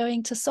instead of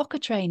going to soccer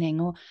training,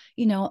 or,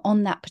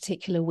 on that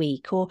particular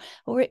week, or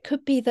it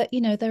could be that,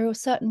 there are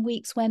certain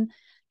weeks when,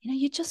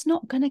 you're just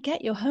not going to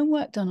get your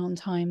homework done on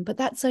time, but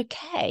that's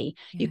okay.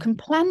 You can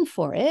plan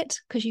for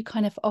it because you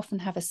kind of often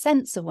have a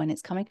sense of when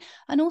it's coming.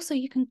 And also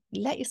you can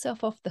let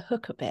yourself off the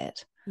hook a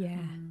bit.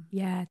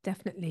 Yeah,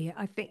 definitely.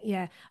 I think,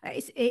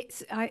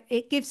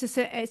 it gives us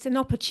it's an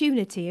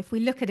opportunity, if we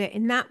look at it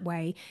in that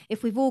way.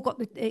 If we've all got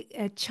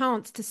a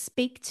chance to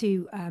speak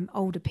to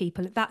older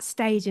people at that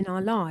stage in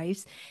our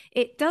lives,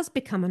 it does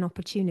become an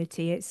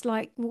opportunity. It's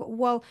like,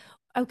 well,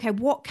 okay,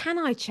 what can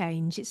I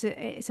change?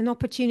 It's an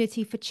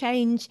opportunity for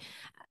change.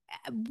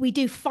 We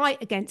do fight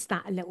against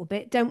that a little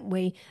bit, don't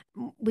we?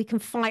 We can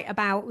fight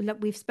about, like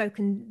we've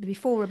spoken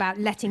before, about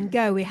letting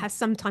go. We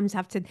sometimes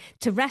have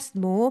to rest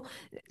more.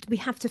 We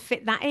have to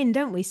fit that in,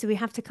 don't we? So we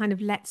have to kind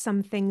of let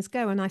some things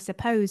go. And I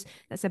suppose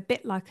that's a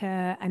bit like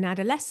an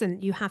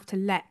adolescent. You have to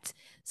let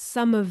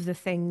some of the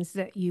things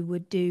that you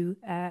would do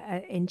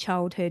in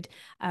childhood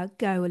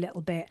go a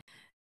little bit.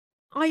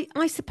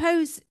 I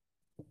suppose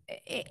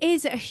it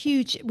is a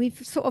huge, I'm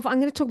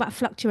going to talk about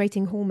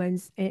fluctuating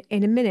hormones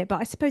in a minute,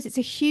 but I suppose it's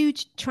a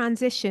huge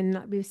transition,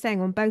 like we were saying,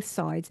 on both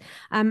sides.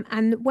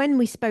 And when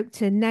we spoke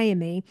to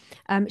Naomi,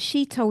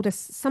 she told us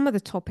some of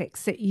the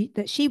topics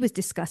that she was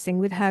discussing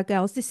with her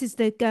girls. This is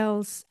the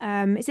girls,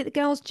 is it the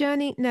Girls'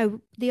 Journey?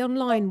 No, the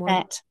online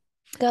one.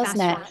 Girls'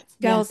 Net. Right.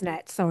 Girls'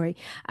 Net, sorry.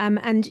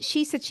 And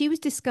she said she was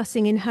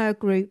discussing in her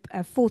group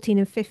of 14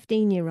 and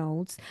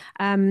 15-year-olds,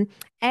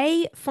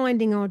 A,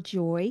 finding our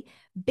joy,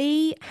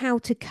 B, how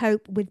to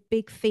cope with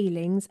big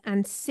feelings,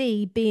 and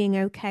C, being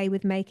okay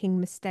with making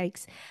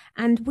mistakes.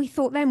 And we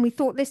thought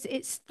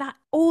it's that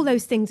all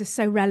those things are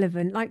so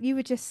relevant, like you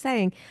were just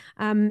saying,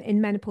 in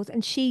menopause.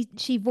 And she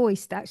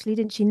voiced, actually,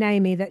 didn't she,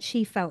 Naomi, that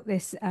she felt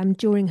this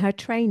during her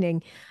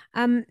training.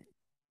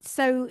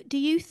 So do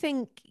you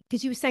think,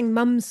 because you were saying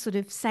mums sort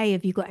of say,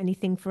 have you got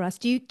anything for us?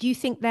 Do you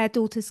think their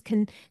daughters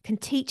can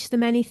teach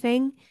them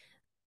anything?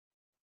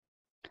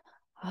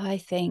 I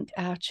think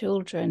our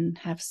children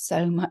have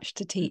so much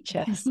to teach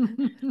us.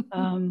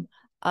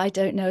 I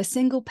don't know a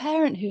single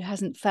parent who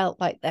hasn't felt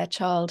like their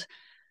child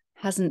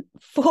hasn't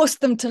forced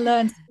them to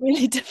learn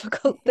really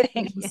difficult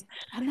things.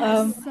 And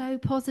that's so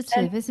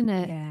positive, isn't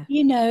it?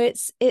 Yeah.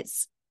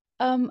 It's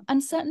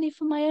and certainly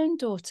for my own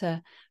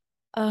daughter,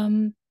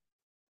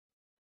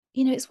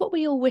 it's what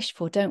we all wish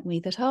for, don't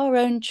we? That our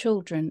own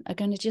children are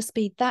going to just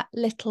be that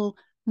little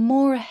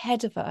more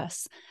ahead of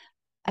us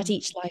at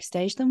each life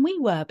stage than we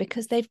were,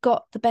 because they've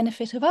got the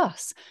benefit of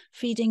us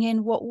feeding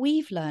in what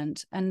we've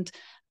learned and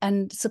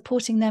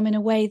supporting them in a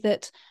way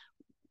that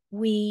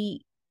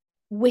we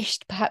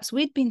wished perhaps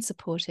we'd been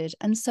supported.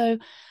 And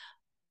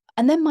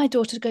then my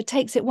daughter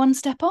takes it one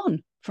step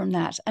on from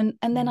that. And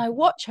then I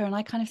watch her and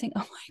I kind of think,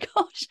 oh my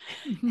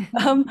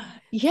gosh,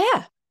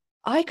 yeah,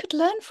 I could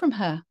learn from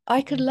her.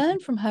 I could learn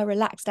from her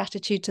relaxed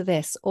attitude to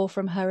this, or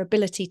from her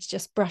ability to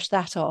just brush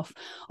that off,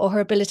 or her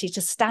ability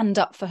to stand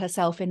up for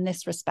herself in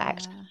this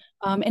respect,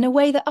 in a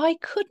way that I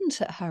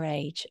couldn't at her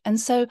age. And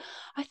so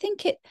I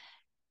think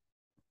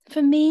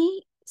for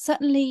me,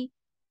 certainly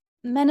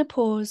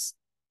menopause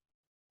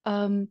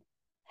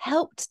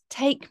helped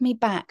take me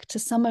back to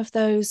some of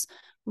those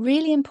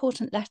really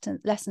important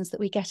lessons that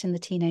we get in the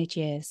teenage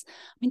years.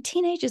 I mean,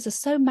 teenagers are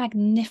so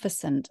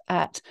magnificent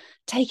at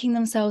taking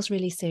themselves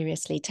really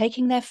seriously,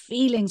 taking their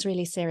feelings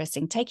really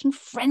seriously, taking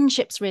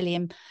friendships really,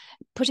 and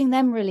putting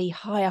them really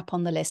high up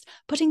on the list,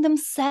 putting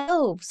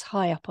themselves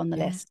high up on the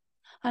list.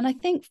 And I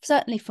think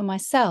certainly for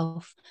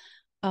myself,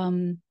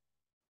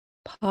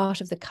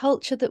 part of the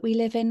culture that we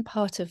live in,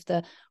 part of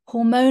the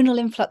hormonal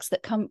influx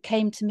that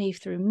came to me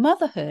through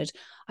motherhood,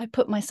 I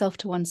put myself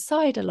to one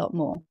side a lot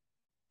more.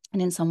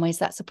 And in some ways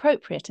that's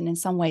appropriate. And in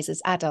some ways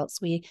as adults,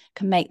 we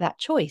can make that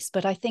choice.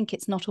 But I think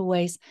it's not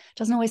always,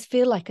 doesn't always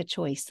feel like a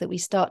choice, that we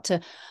start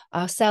to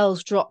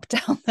ourselves drop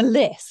down the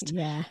list.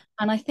 Yeah.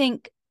 And I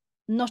think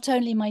not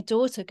only my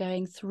daughter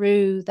going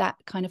through that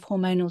kind of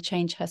hormonal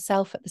change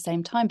herself at the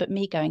same time, but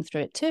me going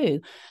through it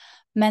too,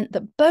 meant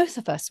that both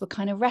of us were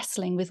kind of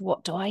wrestling with,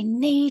 what do I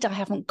need? I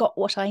haven't got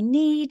what I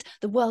need.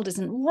 The world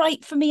isn't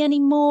right for me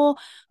anymore.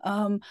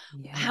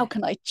 How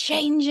can I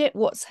change it?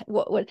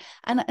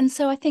 And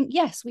so I think,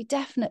 yes, we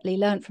definitely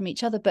learned from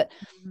each other, but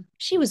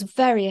she was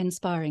very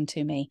inspiring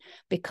to me,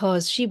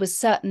 because she was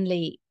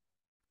certainly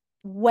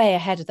way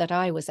ahead of that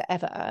I was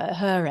ever at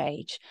her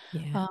age.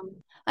 Yeah.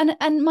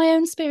 And my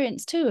own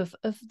experience too of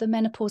the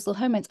menopausal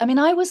hormones. I mean,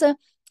 I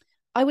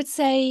would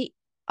say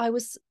I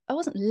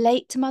wasn't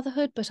late to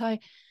motherhood, but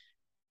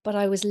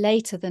I was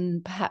later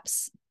than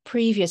perhaps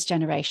previous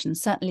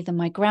generations, certainly than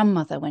my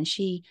grandmother when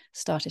she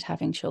started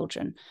having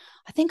children.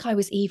 I think I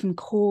was even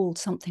called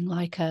something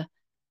like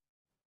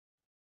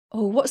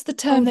what's the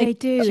term they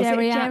do? Is it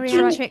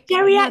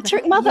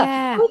geriatric mother?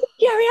 Yeah. I was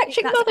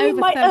a geriatric mother in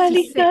my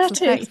early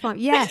 30s.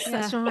 Yes,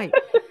 that's right.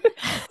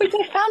 Which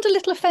I found a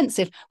little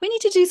offensive. We need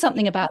to do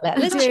something about that.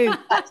 Let's change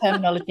that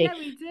terminology. Yeah,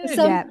 we do.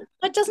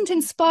 That doesn't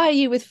inspire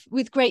you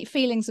with great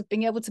feelings of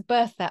being able to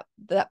birth that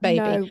baby.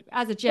 No,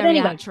 as a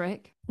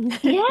geriatric.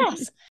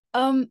 Yes.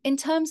 In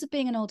terms of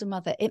being an older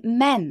mother, it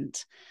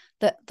meant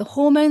that the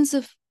hormones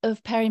of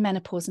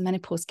perimenopause and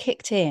menopause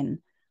kicked in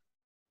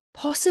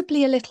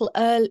possibly a little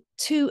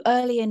too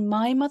early in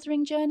my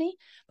mothering journey,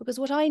 because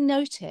what I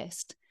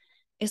noticed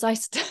is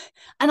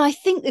and I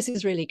think this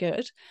is really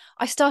good,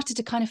 I started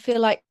to kind of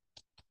feel like,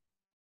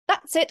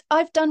 that's it,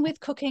 I've done with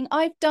cooking,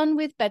 I've done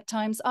with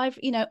bedtimes,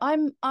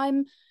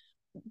 I'm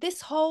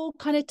this whole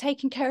kind of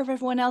taking care of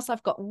everyone else,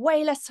 I've got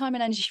way less time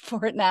and energy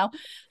for it now.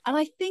 And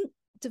I think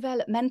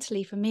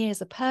developmentally for me as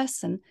a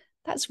person,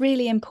 that's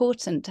really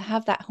important, to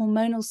have that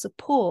hormonal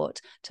support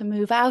to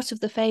move out of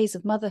the phase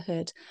of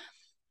motherhood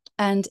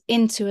and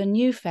into a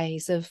new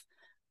phase of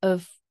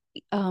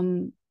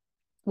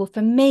well,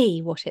 for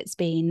me, what it's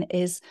been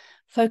is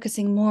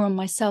focusing more on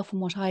myself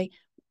and what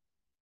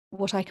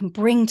I can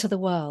bring to the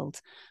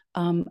world,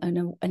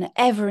 and an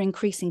ever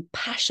increasing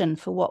passion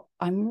for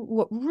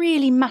what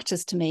really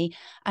matters to me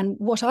and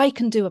what I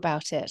can do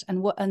about it,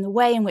 and the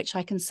way in which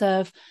I can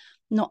serve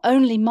not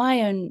only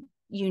my own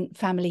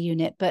family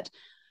unit, but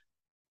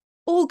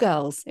all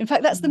girls. In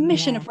fact, that's the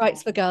mission of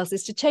Rights for Girls,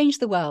 is to change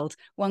the world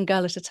one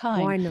girl at a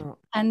time. Why not?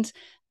 And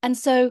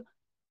so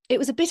it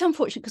was a bit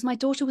unfortunate because my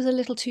daughter was a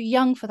little too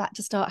young for that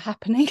to start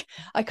happening.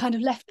 I kind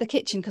of left the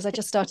kitchen because I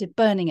just started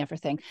burning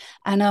everything.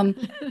 And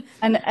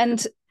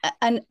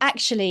and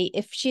actually,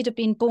 if she'd have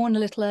been born a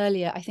little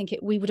earlier, I think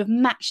we would have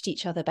matched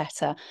each other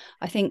better.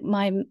 I think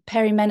my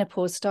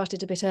perimenopause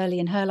started a bit early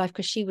in her life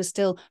because she was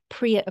still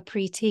a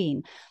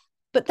preteen.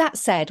 But that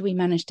said, we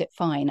managed it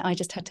fine. I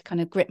just had to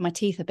kind of grit my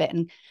teeth a bit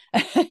and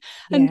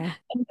and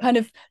kind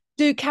of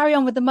carry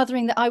on with the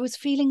mothering that I was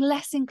feeling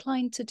less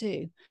inclined to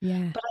do.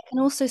 Yeah. But I can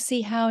also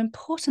see how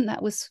important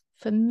that was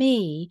for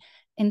me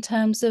in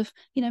terms of,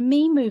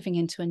 me moving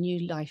into a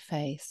new life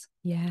phase.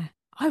 Yeah.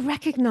 I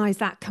recognize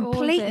that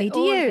completely. Do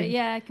you?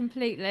 Yeah,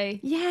 completely.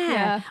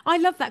 Yeah. I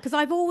love that, because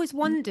I've always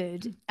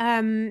wondered,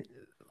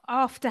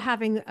 after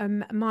having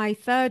my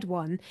third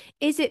one,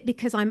 is it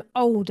because I'm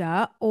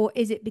older, or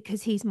is it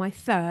because he's my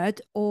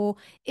third, or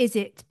is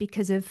it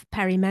because of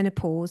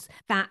perimenopause,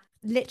 that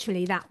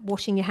literally that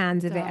washing your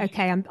hands of it?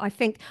 Okay, I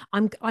think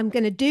I'm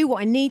going to do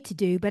what I need to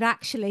do, but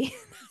actually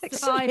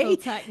survival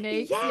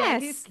techniques.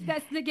 Yes.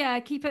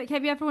 Keep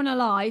everyone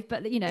alive,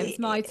 but it's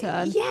my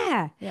turn.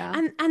 Yeah.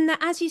 And that,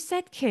 as you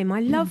said, Kim,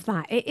 I love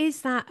that. It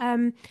is that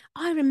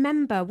I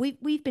remember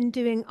we've been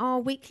doing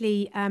our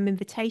weekly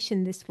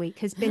invitation this week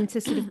has been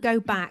to sort of go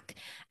back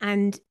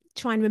and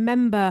try and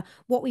remember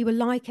what we were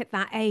like at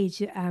that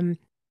age,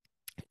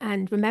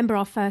 and remember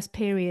our first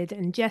period,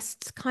 and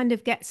just kind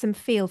of get some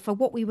feel for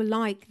what we were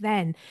like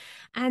then.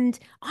 And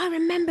I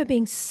remember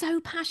being so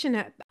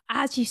passionate.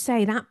 As you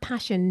say, that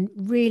passion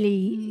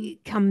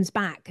really comes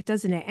back,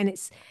 doesn't it? And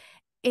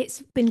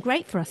it's been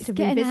great for us to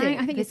revisit.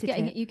 I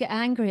think you get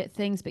angry at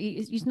things, but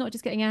you're not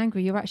just getting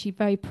angry, you're actually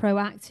very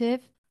proactive.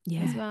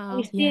 As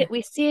well.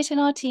 We see it in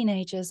our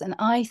teenagers, and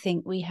I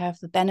think we have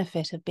the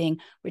benefit of being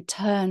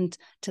returned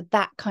to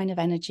that kind of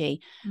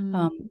energy,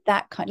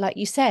 that kind, like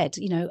you said,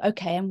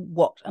 okay, and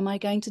what am I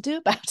going to do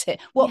about it?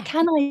 What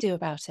can I do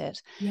about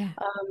it?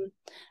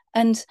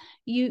 And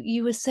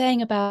you were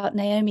saying about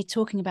Naomi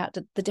talking about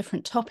the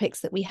different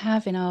topics that we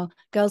have in our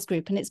girls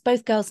group, and it's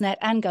both Girls.net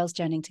and Girls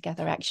Journeying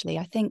Together, actually.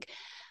 I think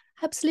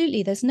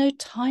absolutely, there's no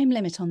time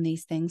limit on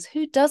these things.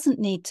 Who doesn't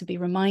need to be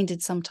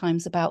reminded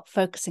sometimes about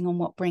focusing on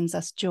what brings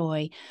us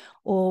joy,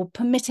 or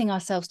permitting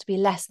ourselves to be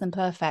less than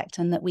perfect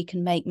and that we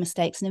can make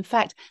mistakes? And in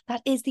fact,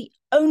 that is the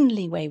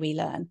only way we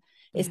learn,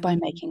 is by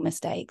making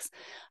mistakes.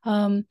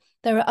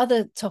 There are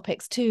other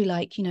topics too,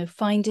 like, you know,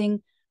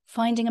 finding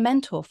a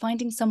mentor,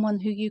 finding someone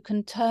who you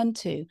can turn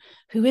to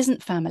who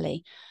isn't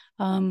family.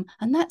 And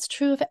that's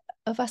true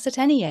of us at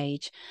any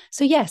age.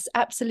 So yes,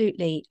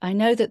 absolutely. I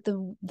know that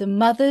the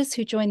mothers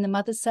who join the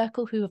Mothers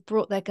Circle, who have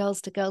brought their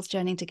girls to Girls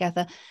Journeying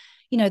Together,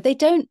 you know, they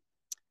don't,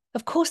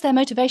 of course, their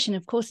motivation,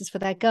 of course, is for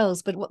their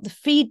girls. But what the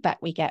feedback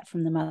we get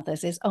from the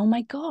mothers is, oh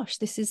my gosh,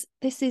 this is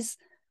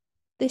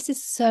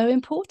so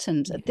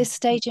important at this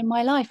stage in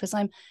my life, as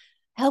I'm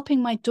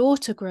helping my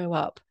daughter grow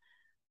up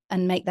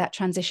and make that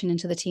transition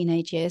into the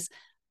teenage years.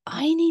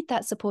 I need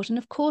that support. And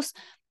of course,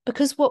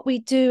 because what we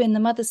do in the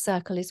Mothers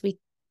Circle is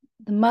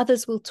the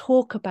mothers will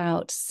talk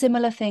about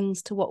similar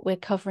things to what we're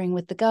covering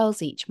with the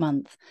girls each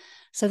month,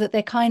 so that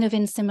they're kind of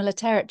in similar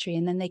territory,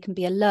 and then they can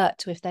be alert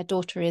to if their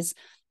daughter is,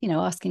 you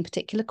know, asking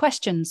particular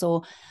questions.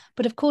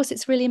 But of course,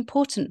 it's really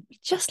important,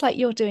 just like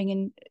you're doing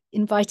in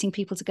inviting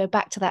people to go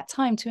back to that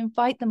time, to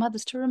invite the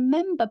mothers to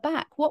remember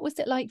back, what was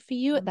it like for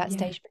you at that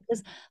stage?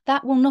 Because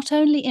that will not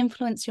only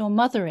influence your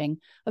mothering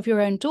of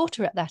your own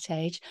daughter at that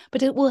age,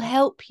 but it will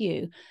help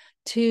you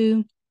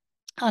to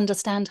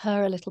understand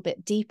her a little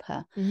bit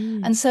deeper.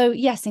 And so,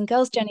 yes, in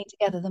Girls Journeying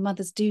Together, the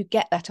mothers do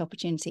get that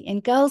opportunity.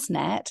 In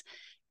Girls.net,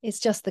 it's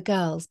just the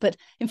girls. But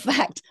in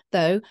fact,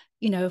 though,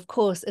 you know, of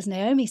course, as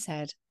Naomi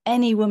said,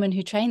 any woman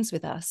who trains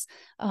with us,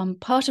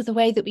 part of the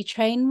way that we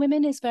train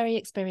women is very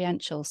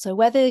experiential. So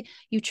whether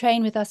you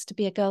train with us to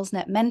be a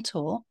Girls.net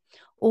mentor,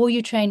 or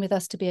you train with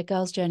us to be a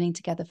Girls Journeying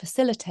Together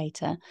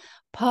facilitator,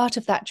 part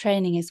of that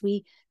training is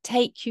we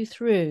take you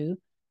through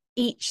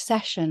each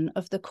session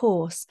of the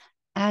course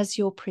as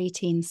your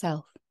preteen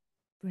self.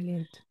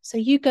 Brilliant. So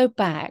you go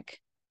back,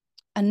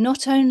 and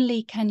not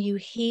only can you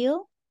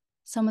heal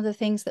some of the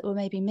things that were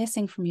maybe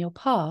missing from your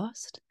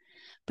past,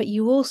 but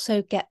you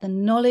also get the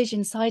knowledge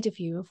inside of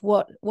you of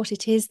what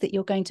it is that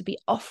you're going to be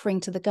offering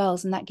to the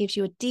girls. And that gives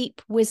you a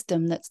deep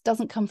wisdom that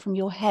doesn't come from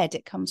your head,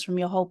 it comes from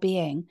your whole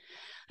being.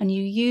 And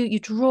you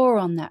draw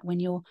on that when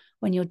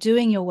you're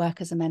doing your work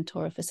as a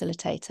mentor or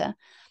facilitator.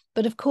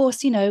 But of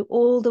course, you know,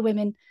 all the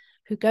women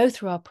who go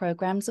through our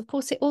programs, of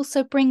course, it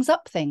also brings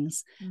up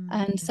things.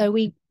 And so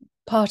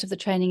part of the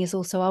training is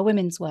also our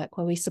women's work,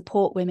 where we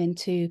support women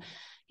to,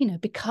 you know,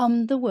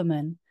 become the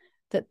woman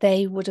that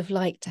they would have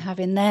liked to have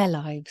in their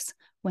lives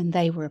when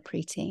they were a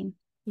preteen.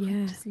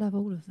 Yeah. I just love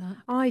all of that.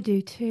 I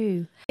do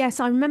too. Yes,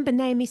 I remember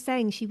Naomi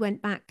saying she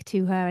went back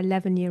to her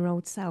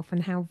 11-year-old self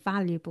and how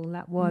valuable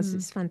that was.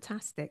 It's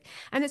fantastic.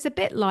 And it's a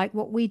bit like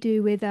what we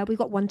do with, we've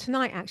got one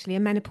tonight, actually, a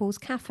menopause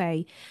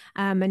cafe.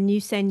 And you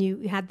saying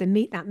you had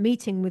that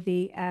meeting with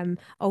the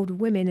older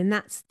women. And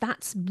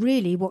that's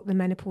really what the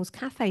menopause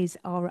cafes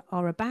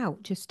are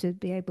about, just to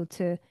be able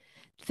to,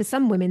 for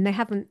some women, they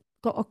haven't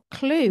got a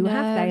clue,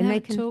 have they? And they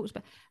can talk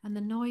about, and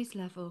the noise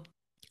level.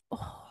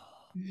 Oh.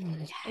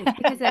 It's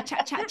because they're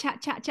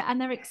chat,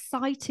 and they're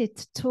excited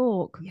to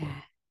talk.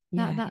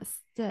 That's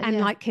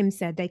like Kim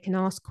said, they can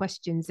ask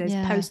questions. There's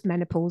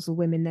postmenopausal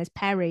women, there's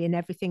peri, and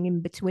everything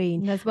in between.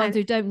 And there's ones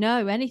who don't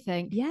know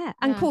anything.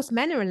 And of course,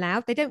 men are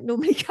allowed. They don't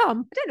normally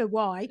come. I don't know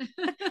why,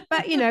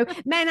 but you know,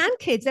 men and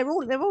kids, they're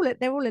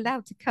all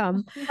allowed to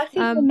come. I think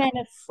the men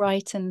are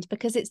frightened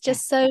because it's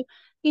just so,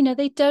 you know,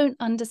 they don't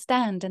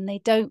understand, and they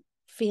don't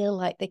feel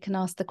like they can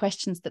ask the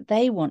questions that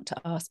they want to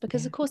ask,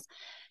 because of course,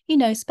 you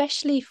know,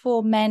 especially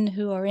for men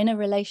who are in a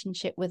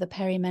relationship with a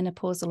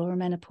perimenopausal or a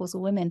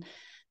menopausal woman,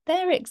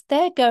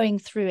 they're going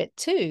through it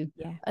too,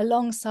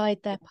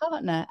 alongside their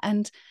partner,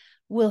 and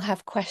will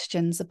have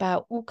questions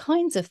about all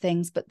kinds of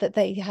things, but that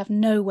they have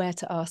nowhere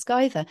to ask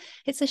either.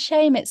 It's a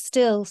shame it's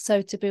still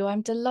so taboo.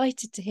 I'm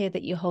delighted to hear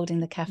that you're holding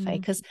the cafe,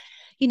 because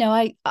you know,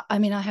 I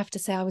mean, I have to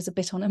say I was a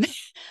bit on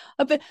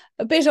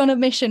a bit on a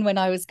mission when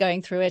I was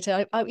going through it.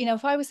 I you know,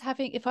 if I was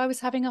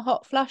having a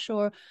hot flush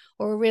or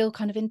a real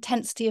kind of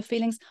intensity of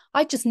feelings,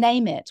 I'd just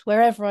name it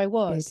wherever I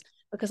was,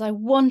 because I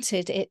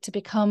wanted it to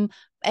become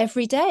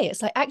every day.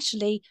 It's like,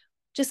 actually,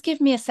 just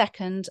give me a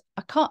second.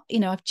 I can't,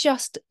 you know, I've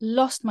just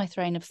lost my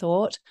train of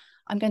thought.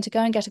 I'm going to go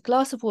and get a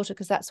glass of water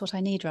because that's what I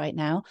need right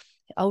now.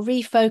 I'll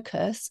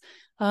refocus,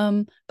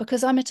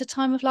 because I'm at a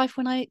time of life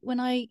when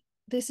I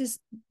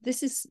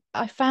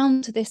I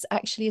found this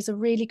actually is a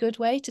really good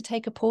way to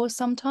take a pause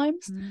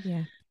sometimes.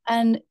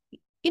 And,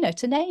 you know,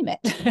 to name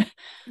it.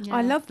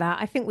 I love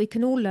that. I think we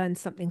can all learn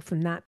something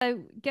from that. So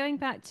going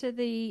back to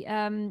the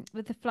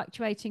with the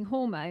fluctuating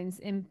hormones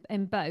in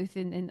both,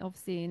 in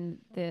obviously in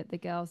the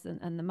girls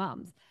and the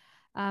mums,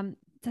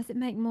 does it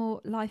make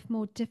life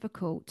more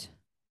difficult,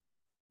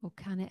 or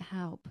can it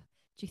help?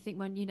 Do you think,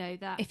 when you know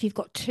that if you've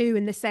got two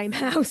in the same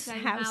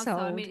household?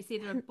 I mean, it's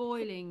either a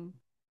boiling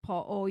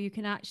pot, or you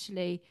can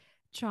actually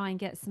try and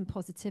get some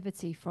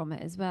positivity from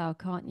it as well,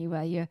 can't you,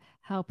 where you're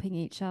helping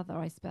each other,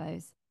 I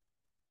suppose.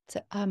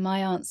 So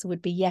my answer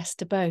would be yes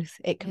to both.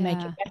 It can make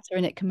it better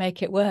and it can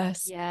make it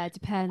worse. It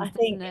depends, I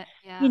think, doesn't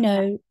it? you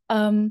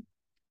know,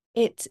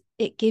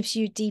 it gives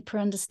you deeper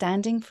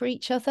understanding for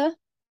each other,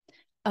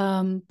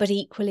 but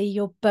equally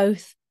you're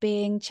both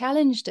being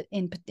challenged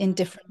in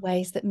different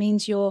ways. That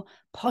means you're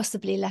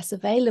possibly less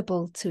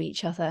available to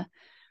each other.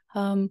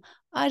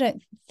 I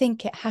don't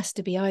think it has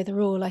to be either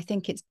or. I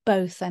think it's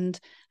both. And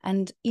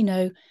you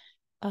know,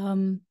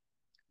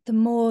 the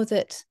more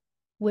that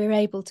we're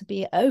able to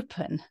be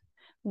open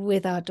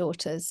with our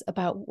daughters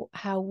about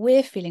how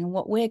we're feeling and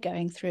what we're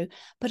going through,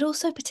 but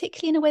also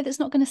particularly in a way that's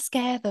not going to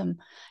scare them.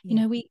 You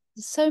know,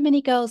 so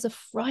many girls are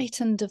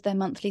frightened of their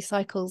monthly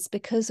cycles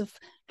because of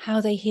how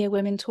they hear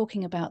women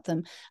talking about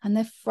them, and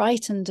they're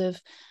frightened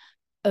of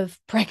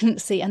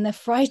pregnancy, and they're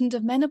frightened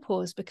of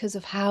menopause because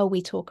of how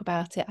we talk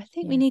about it. I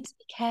think we need to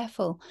be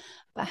careful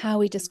about how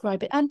we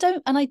describe it, and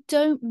I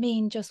don't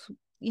mean just,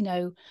 you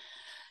know,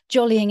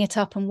 jollying it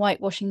up and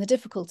whitewashing the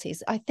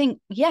difficulties. I think,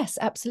 yes,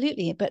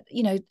 absolutely. But,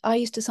 you know, I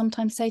used to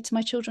sometimes say to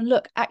my children,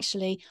 look,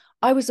 actually,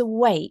 I was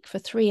awake for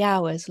 3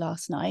 hours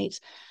last night.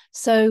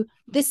 So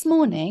this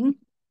morning,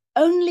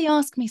 only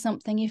ask me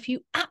something if you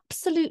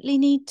absolutely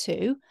need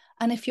to,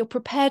 and if you're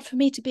prepared for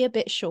me to be a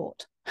bit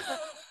short.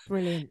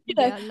 Brilliant. You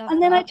know,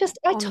 and then I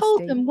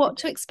told them what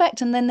to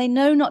expect, and then they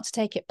know not to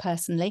take it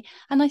personally.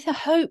 And I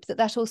hope that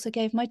that also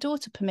gave my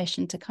daughter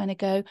permission to kind of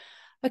go,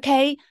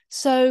 okay,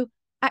 so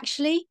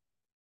actually,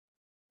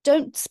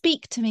 don't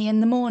speak to me in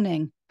the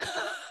morning.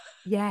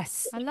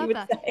 Yes. I love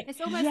that. It's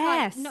almost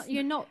like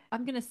you're not,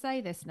 I'm going to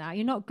say this now,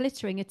 you're not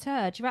glittering a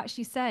turd. You're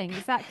actually saying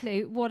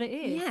exactly what it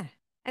is. Yeah.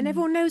 And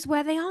everyone knows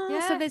where they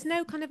are. So there's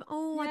no kind of,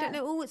 I don't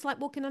know. Oh, it's like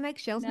walking on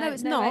eggshells. No,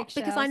 it's not, eggshells.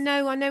 Because I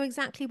know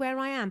exactly where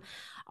I am.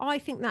 I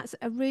think that's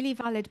a really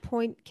valid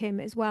point, Kim,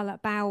 as well,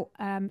 about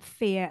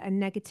fear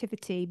and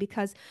negativity,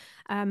 because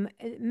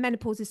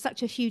menopause is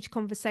such a huge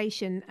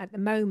conversation at the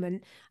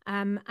moment.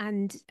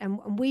 And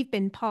we've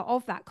been part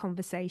of that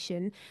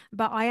conversation.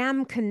 But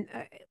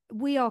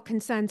we are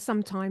concerned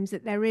sometimes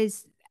that there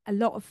is a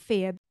lot of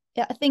fear.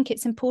 Yeah, I think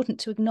it's important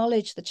to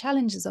acknowledge the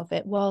challenges of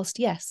it, whilst,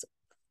 yes,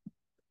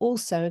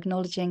 also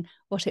acknowledging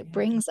what it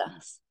brings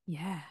us.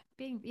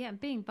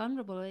 Being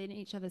vulnerable in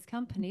each other's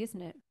company,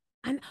 isn't it?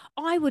 And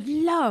I would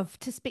love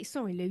to speak.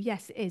 Sorry, Lou.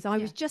 Yes, it is. I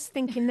was just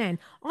thinking then,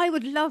 I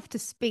would love to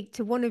speak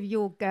to one of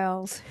your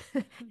girls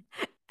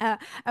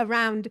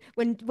around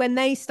when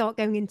they start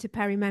going into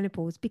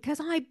perimenopause, because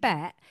I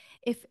bet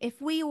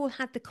if we all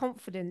had the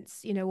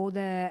confidence, you know, or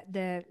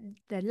the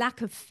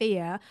lack of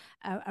fear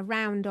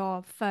around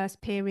our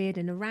first period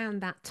and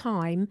around that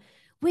time,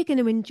 we're going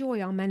to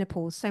enjoy our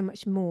menopause so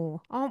much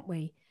more, aren't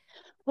we?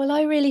 Well,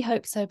 I really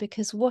hope so,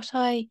 because what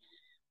I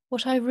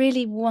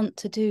really want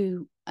to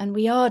do, and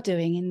we are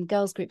doing in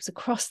girls groups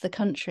across the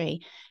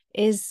country,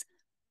 is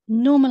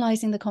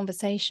normalizing the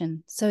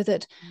conversation so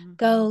that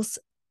girls,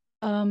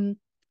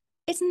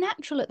 it's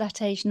natural at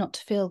that age not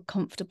to feel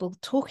comfortable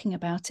talking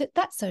about it.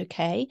 That's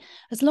okay,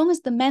 as long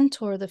as the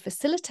mentor or the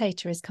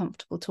facilitator is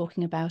comfortable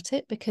talking about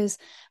it, because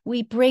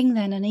we bring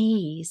then an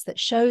ease that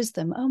shows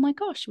them, oh my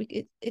gosh,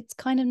 it's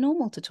kind of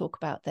normal to talk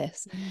about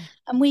this.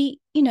 And we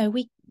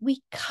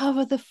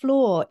cover the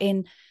floor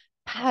in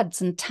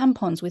pads and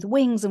tampons with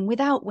wings and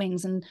without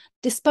wings, and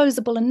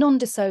disposable and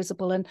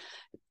non-disposable, and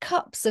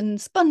cups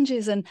and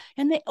sponges, and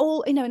they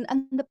all, you know,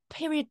 and the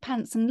period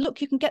pants, and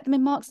look, you can get them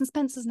in Marks and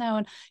Spencers now,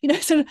 and you know,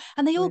 so,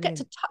 and they all get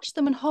to touch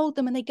them and hold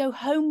them, and they go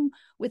home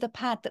with a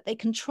pad that they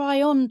can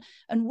try on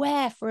and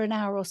wear for an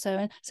hour or so,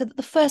 and so that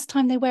the first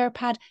time they wear a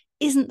pad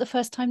isn't the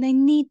first time they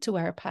need to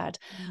wear a pad.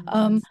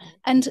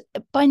 And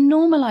by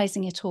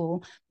normalizing it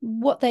all,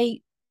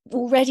 the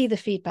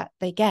feedback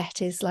they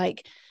get is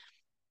like,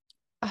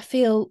 I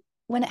feel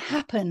when it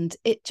happened,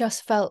 it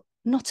just felt,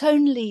 not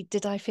only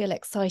did I feel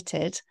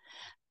excited,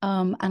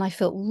 and I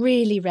felt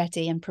really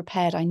ready and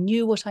prepared. I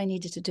knew what I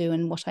needed to do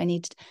and what I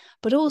needed,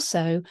 but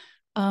also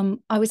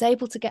I was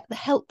able to get the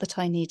help that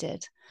I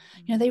needed.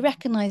 You know, they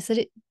recognize that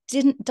it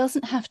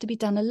doesn't have to be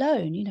done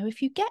alone. You know,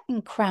 if you get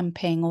in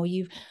cramping, or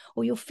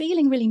you're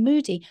feeling really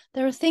moody,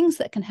 there are things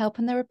that can help,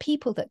 and there are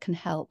people that can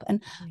help.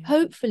 And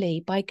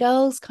hopefully, by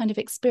girls kind of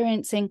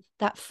experiencing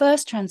that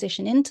first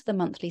transition into the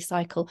monthly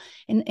cycle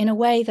in a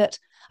way that,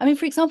 I mean,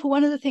 for example,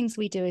 one of the things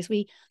we do is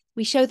we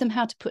show them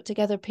how to put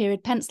together a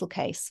period pencil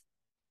case.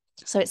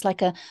 So it's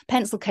like a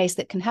pencil case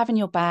that can have in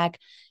your bag.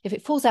 If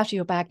it falls out of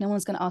your bag, no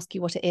one's going to ask you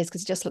what it is,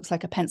 because it just looks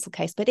like a pencil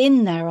case. But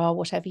in there are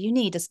whatever you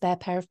need: a spare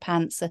pair of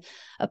pants,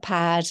 a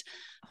pad,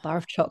 a bar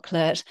of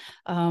chocolate,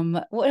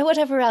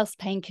 whatever else,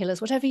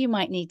 painkillers, whatever you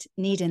might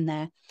need in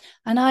there.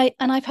 And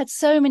I've had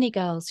so many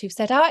girls who've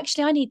said, oh,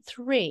 actually, I need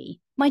 3.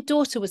 My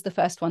daughter was the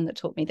first one that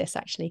taught me this,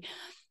 actually.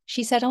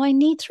 She said, oh, I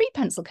need 3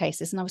 pencil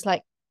cases. And I was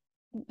like,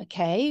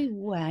 okay,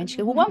 well, and she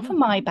goes, well, one for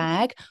my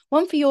bag,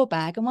 one for your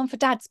bag, and one for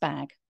Dad's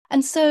bag.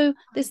 And so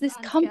there's this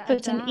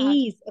comfort and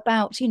ease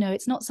about, you know,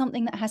 it's not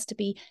something that has to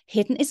be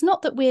hidden. It's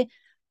not that we're,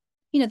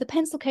 you know, the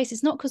pencil case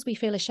is not because we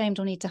feel ashamed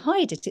or need to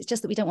hide it. It's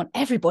just that we don't want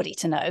everybody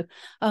to know.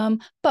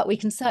 But we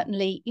can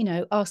certainly, you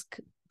know, ask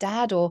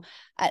Dad, or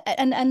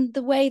and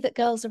the way that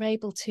girls are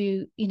able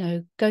to, you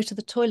know, go to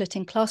the toilet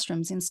in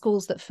classrooms in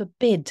schools that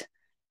forbid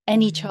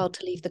any child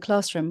to leave the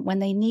classroom when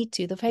they need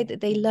to, the way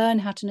that they learn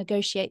how to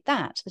negotiate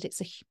that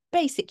it's a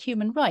basic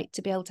human right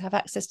to be able to have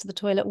access to the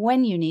toilet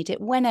when you need it,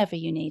 whenever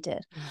you need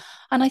it.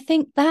 And I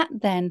think that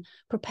then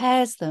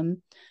prepares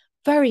them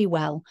very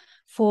well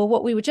for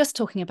what we were just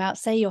talking about.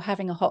 Say you're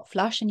having a hot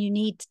flush and you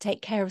need to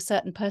take care of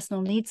certain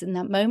personal needs in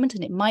that moment,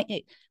 and it might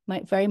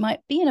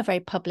be in a very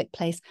public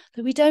place,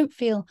 that we don't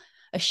feel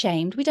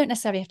ashamed. We don't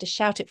necessarily have to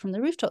shout it from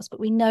the rooftops, but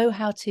we know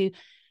how to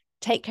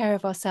take care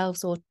of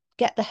ourselves or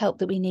get the help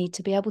that we need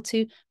to be able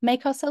to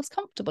make ourselves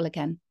comfortable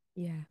again.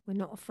 Yeah, we're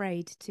not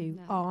afraid to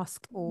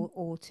ask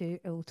or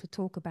to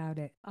talk about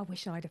it. I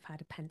wish I'd have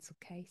had a pencil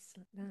case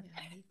like that.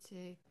 Yeah, me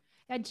too.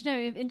 And do you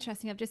know,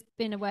 interesting, I've just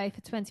been away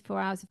for 24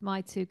 hours with my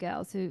two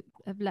girls who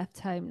have left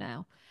home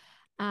now.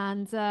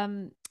 And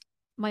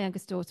my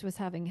youngest daughter was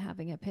having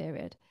a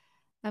period.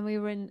 And we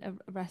were in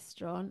a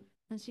restaurant,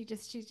 and she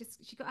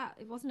got out.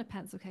 It wasn't a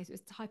pencil case, it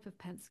was a type of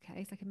pencil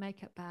case, like a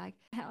makeup bag.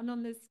 And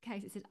on this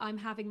case it said, "I'm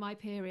having my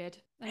period."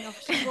 And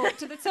off she walked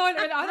to the toilet,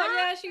 and I thought,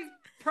 yeah, she's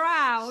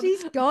proud.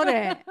 She's got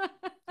it.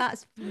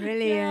 That's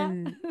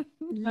brilliant.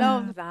 Yeah.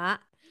 Love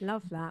that.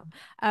 Love that.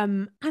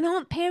 And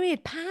aren't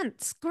period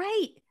pants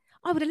great?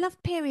 I would have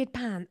loved period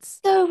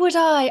pants. So would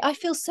I. I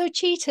feel so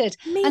cheated.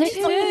 Me and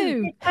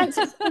too. Pants,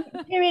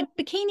 period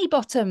bikini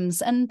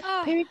bottoms and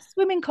period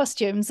swimming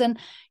costumes. And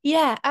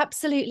yeah,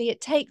 absolutely. It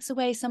takes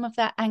away some of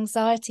that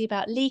anxiety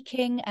about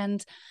leaking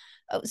and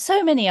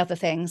so many other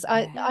things.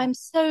 I'm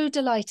so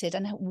delighted.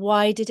 And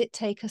why did it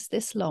take us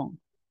this long?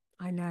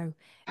 I know.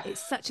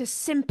 It's such a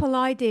simple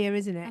idea,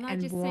 isn't it? And I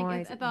just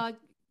think of our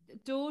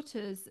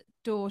daughters.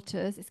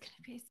 It's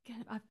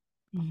gonna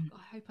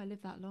I hope I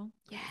live that long.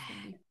 Yeah. It's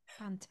gonna be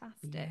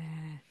fantastic.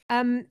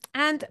 Yeah.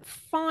 And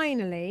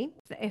finally,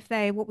 if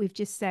what we've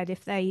just said,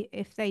 if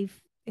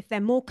they're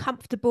more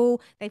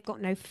comfortable, they've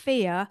got no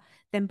fear,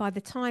 then by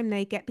the time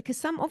they get, because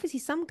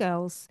some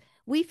girls,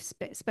 we've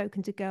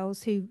spoken to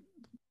girls who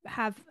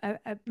have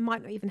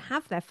might not even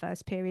have their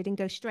first period and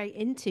go straight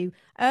into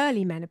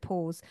early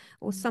menopause,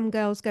 or some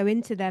girls go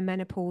into their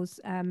menopause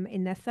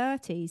in their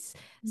 30s.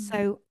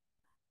 So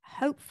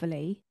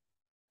hopefully,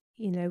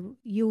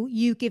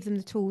 you give them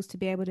the tools to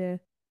be able to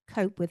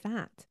cope with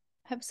that.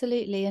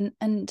 Absolutely.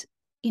 And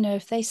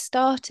if they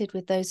started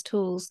with those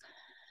tools,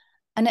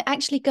 and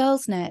actually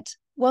GirlsNet,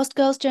 whilst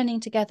Girls Journeying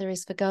Together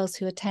is for girls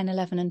who are 10,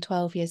 11 and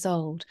 12 years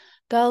old,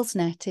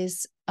 GirlsNet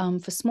is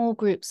for small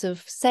groups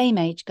of same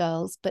age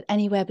girls, but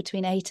anywhere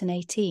between 8 and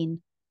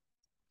 18.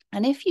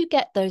 And if you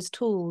get those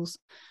tools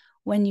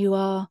when you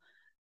are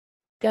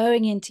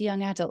going into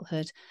young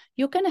adulthood,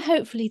 you're going to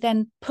hopefully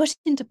then put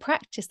into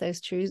practice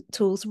those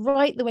tools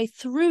right the way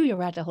through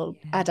your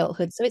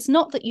adulthood. So it's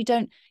not that you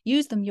don't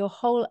use them your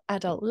whole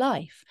adult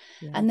life.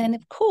 And then,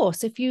 of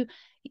course, if you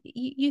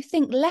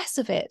think less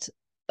of it,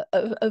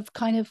 of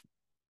kind of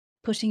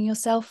putting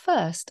yourself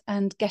first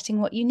and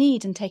getting what you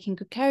need and taking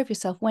good care of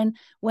yourself when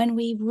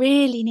we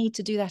really need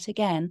to do that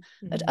again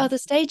at other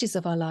stages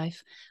of our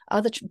life,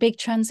 other big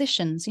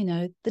transitions,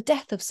 the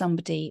death of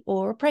somebody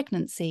or a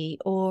pregnancy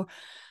or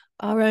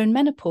our own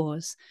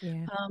menopause.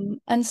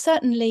 And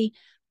certainly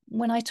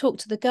when I talk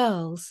to the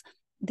girls,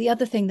 the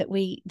other thing that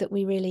we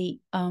really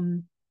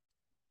kind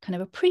of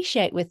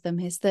appreciate with them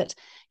is that,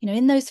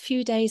 in those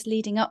few days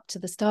leading up to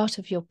the start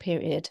of your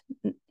period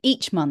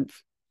each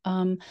month,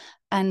 and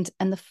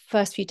the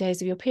first few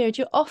days of your period,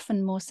 you're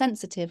often more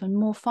sensitive and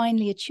more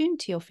finely attuned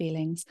to your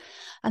feelings.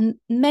 And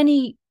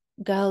many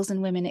girls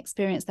and women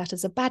experience that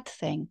as a bad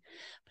thing,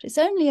 but it's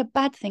only a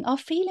bad thing. Our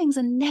feelings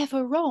are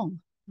never wrong.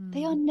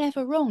 They are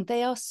never wrong.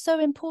 They are so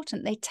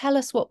important. They tell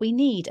us what we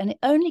need, and it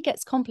only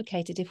gets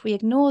complicated if we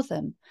ignore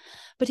them.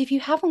 But if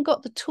you haven't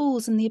got the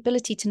tools and the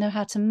ability to know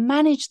how to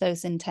manage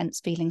those intense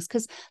feelings,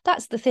 because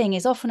that's the thing,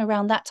 is often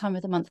around that time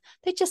of the month,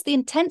 the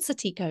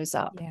intensity goes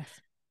up. Yes.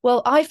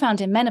 Well, I found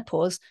in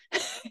menopause,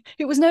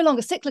 it was no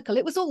longer cyclical.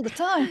 It was all the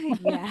time.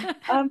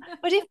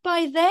 But if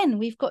by then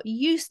we've got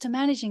used to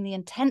managing the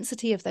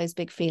intensity of those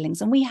big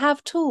feelings, and we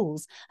have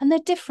tools, and they're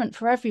different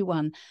for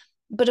everyone,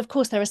 but of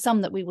course, there are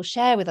some that we will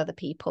share with other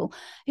people.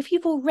 If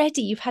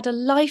you've had a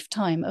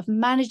lifetime of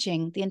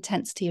managing the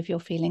intensity of your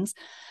feelings,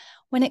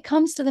 when it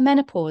comes to the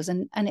menopause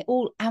and it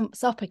all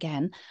amps up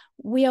again,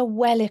 we are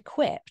well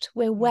equipped.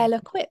 We're well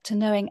equipped to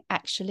knowing,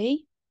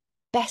 actually,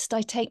 best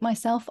I take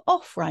myself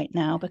off right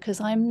now because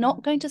I'm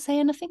not going to say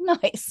anything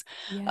nice.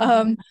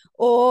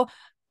 Or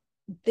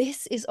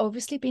this is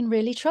obviously been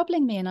really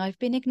troubling me and I've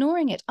been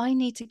ignoring it. I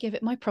need to give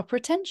it my proper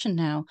attention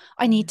now.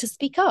 I need to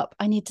speak up.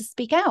 I need to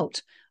speak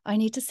out. I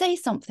need to say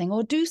something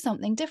or do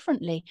something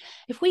differently.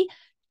 If we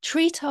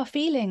treat our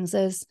feelings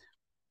as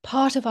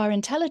part of our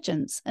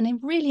intelligence, and a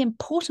really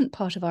important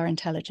part of our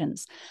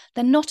intelligence,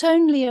 then not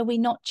only are we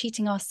not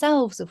cheating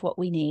ourselves of what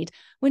we need,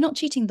 we're not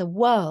cheating the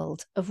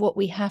world of what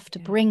we have to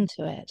bring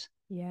to it.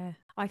 Yeah,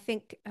 I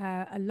think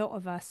a lot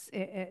of us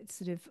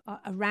sort of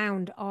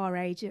around our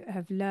age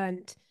have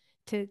learned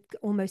to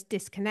almost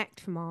disconnect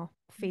from our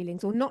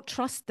feelings or not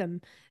trust them.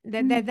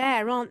 They're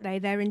there, aren't they?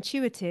 They're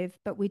intuitive,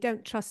 but we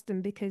don't trust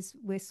them because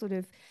we're sort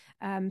of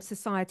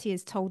society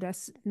has told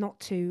us not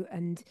to.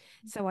 And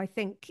so I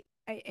think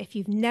if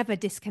you've never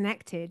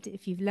disconnected,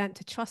 if you've learnt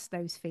to trust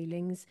those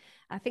feelings,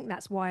 I think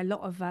that's why a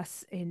lot of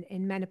us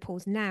in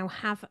menopause now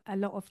have a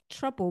lot of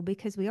trouble,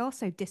 because we are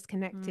so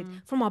disconnected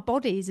from our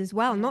bodies as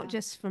well, not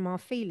just from our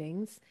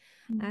feelings.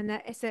 And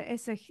it's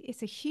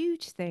a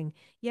huge thing.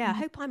 Yeah, I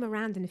hope I'm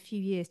around in a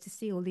few years to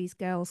see all these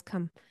girls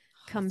come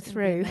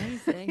through.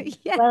 Amazing.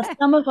 Yeah. Well,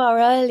 some of our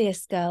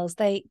earliest girls,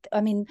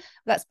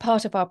 that's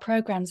part of our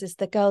programs, is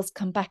the girls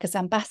come back as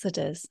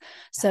ambassadors.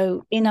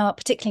 So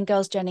particularly in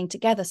Girls Journeying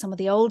Together, some of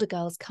the older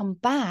girls come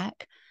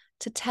back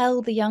to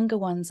tell the younger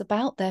ones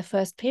about their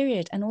first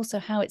period and also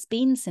how it's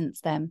been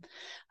since then.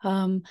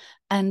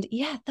 And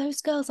yeah,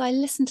 those girls, I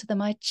listen to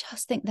them, I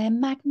just think they're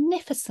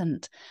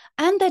magnificent,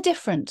 and they're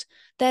different.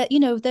 There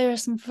are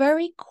some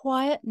very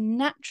quiet,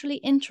 naturally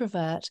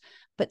introvert,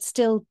 but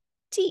still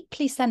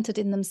deeply centered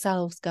in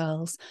themselves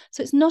girls.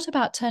 So it's not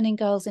about turning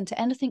girls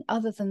into anything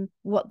other than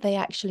what they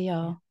actually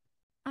are.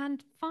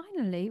 And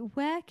finally,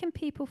 where can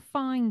people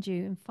find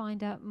you and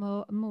find out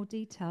more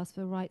details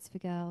for Rights for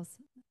Girls?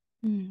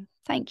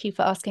 Thank you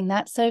for asking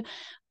that. So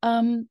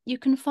you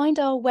can find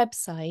our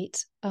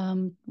website,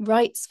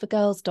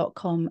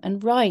 rightsforgirls.com,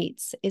 and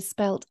rights is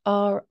spelled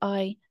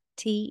RITE,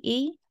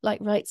 like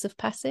rites of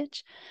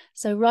passage.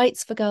 So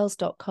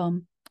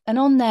rightsforgirls.com. And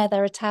on there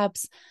are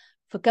tabs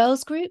for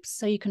girls groups.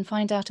 So you can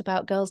find out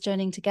about Girls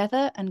Journeying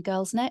Together and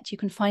GirlsNet. You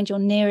can find your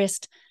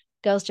nearest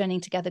Girls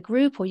Journeying Together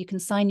group, or you can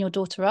sign your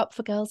daughter up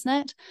for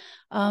GirlsNet.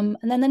 And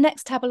then the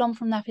next tab along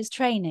from that is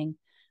training.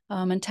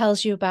 And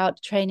tells you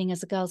about training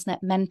as a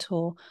GirlsNet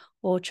mentor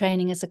or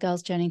training as a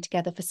Girls Journeying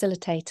Together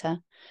facilitator.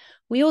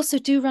 We also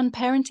do run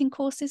parenting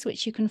courses,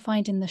 which you can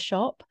find in the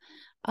shop.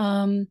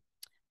 And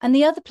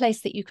the other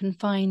place that you can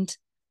find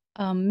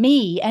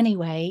me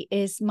anyway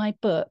is my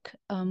book,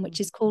 which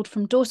is called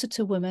From Daughter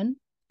to Woman,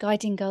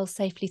 Guiding Girls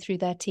Safely Through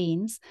Their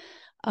Teens.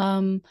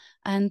 And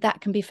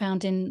that can be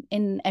found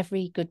in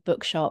every good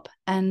bookshop.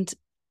 And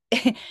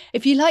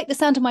if you like the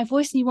sound of my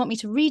voice and you want me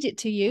to read it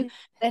to you,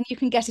 then you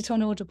can get it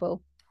on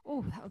Audible.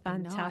 Oh, that would be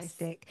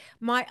Fantastic.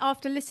 nice.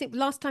 After listening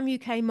last time you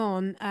came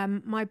on,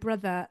 my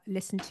brother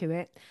listened to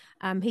it.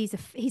 He's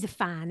a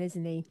fan,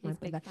 isn't he? My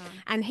brother. Big fan.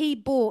 And he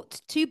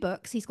bought 2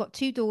 books. He's got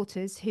 2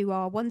 daughters who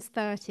are, one's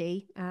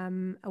 30.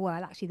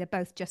 Well, actually, they're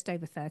both just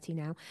over 30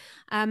 now.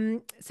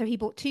 So he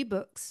bought 2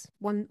 books,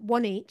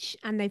 one each,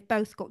 and they've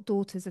both got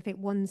daughters. I think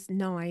one's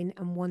 9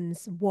 and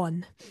one's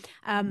 1.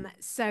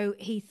 So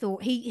he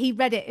thought he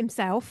read it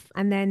himself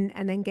and then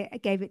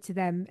gave it to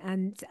them.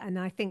 And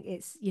I think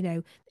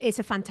it's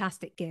a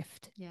fantastic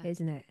gift,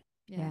 isn't it?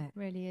 Yeah, it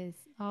really is.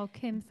 Oh,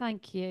 Kim,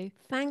 thank you.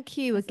 Thank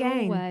you As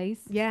again.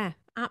 always. Yeah,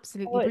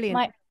 absolutely It's brilliant.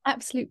 my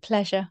absolute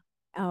pleasure.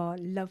 Oh,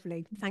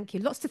 lovely. Thank you.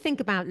 Lots to think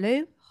about,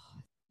 Lou.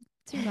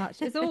 Too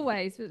much, as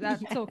always,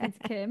 without talking to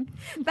Kim.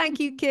 Thank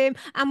you, Kim.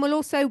 And we'll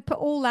also put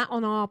all that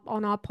on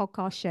our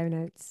podcast show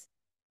notes.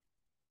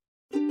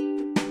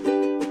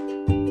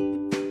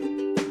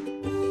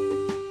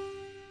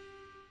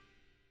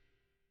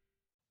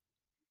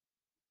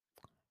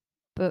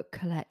 Book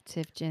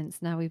Collective,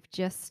 gents. Now we've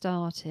just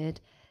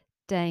started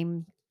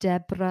Dame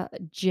Deborah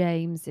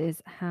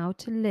James's How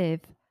to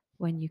Live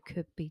When You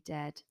Could Be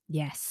Dead.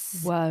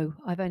 Yes. Whoa,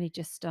 I've only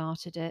just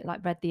started it,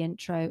 read the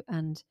intro,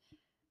 and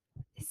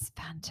it's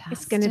fantastic.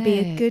 It's going to be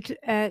a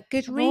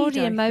good read.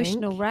 Already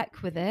emotional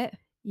wreck with it.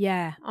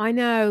 Yeah, I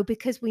know,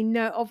 because we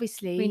know,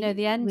 obviously, we know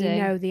the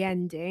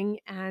ending.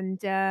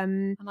 And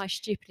I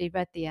stupidly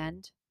read the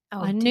end.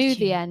 Oh, I knew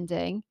the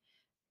ending,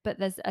 but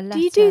there's a letter.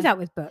 Do you do that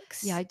with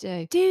books? Yeah, I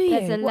do. Do you?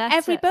 There's a letter.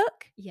 Every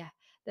book? Yeah.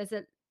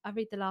 I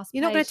read the last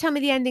You're page. not going to tell me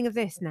the ending of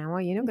this now,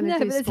 are you? You're not going to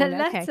No, do but spoiler.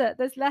 there's a letter. Okay.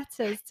 There's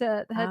letters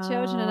to her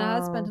children and her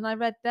husband, Oh. and I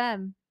read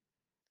them.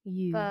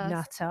 You first.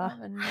 nutter.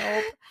 I'm a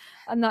knob.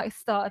 And that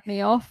started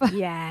me off.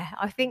 Yeah,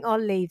 I think I'll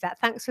leave that.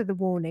 Thanks for the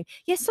warning.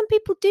 Yes, some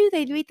people do.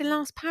 They read the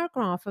last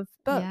paragraph of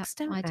books,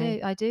 don't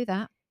they? I do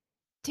that.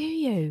 Do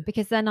you?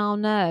 Because then I'll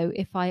know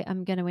if I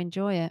am going to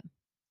enjoy it.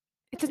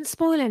 It doesn't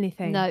spoil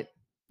anything.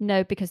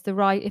 No, because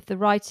if the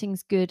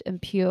writing's good and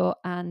pure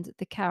and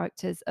the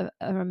characters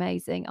are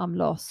amazing, I'm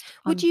lost.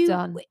 Would you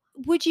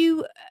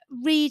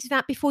read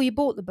that before you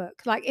bought the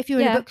book? Like if you're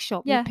in a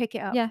bookshop, you pick it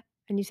up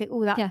and you say,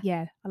 "Oh, I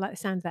like the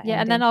sound of that." Yeah,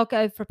 ending. and then I'll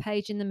go for a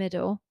page in the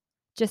middle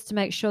just to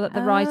make sure that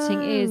the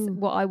writing is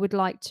what I would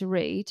like to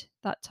read.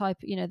 That type,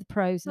 the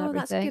prose and everything.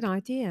 That's a good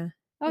idea.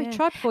 Oh,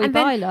 try before you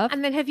buy, love.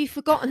 And then have you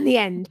forgotten the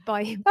end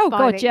by? Oh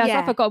God, yes,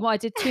 I forgot what I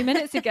did 2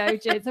 minutes ago,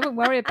 Jids. I won't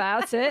worry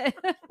about it.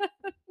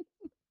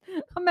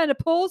 I'm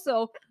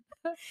menopausal.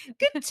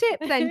 Good tip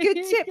then. Good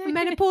tip for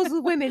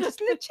menopausal women. Just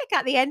check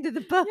out the end of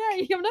the book.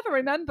 Yeah, you'll never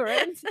remember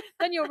it.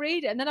 Then you'll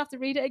read it and then have to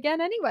read it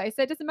again anyway.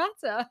 So it doesn't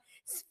matter.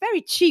 It's a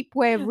very cheap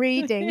way of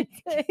reading.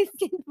 You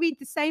can read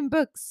the same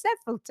book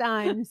several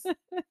times.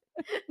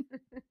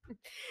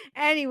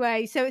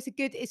 Anyway, so it's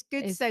good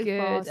so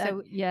far.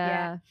 So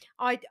yeah.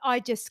 I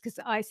just, because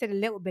I said a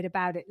little bit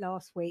about it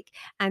last week,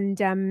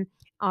 and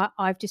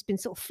I've just been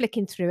sort of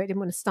flicking through it. I didn't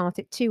want to start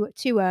it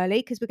too early,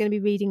 because we're going to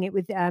be reading it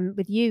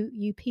with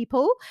you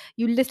people,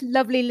 you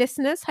lovely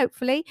listeners,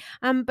 hopefully.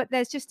 But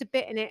there's just a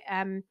bit in it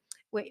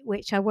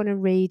which I want to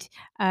read,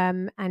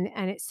 and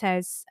it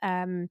says.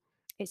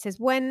 It says,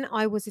 when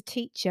I was a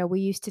teacher, we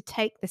used to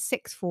take the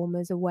sixth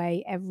formers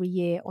away every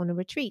year on a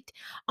retreat.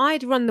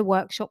 I'd run the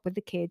workshop with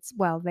the kids.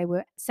 Well, they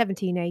were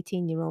 17,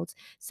 18-year-olds,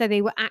 so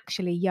they were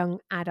actually young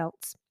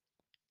adults.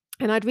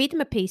 And I'd read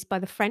them a piece by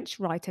the French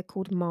writer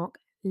called Marc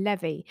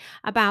Levy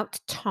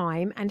about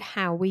time and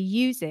how we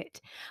use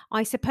it.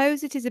 I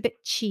suppose it is a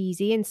bit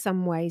cheesy in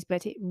some ways,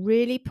 but it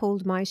really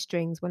pulled my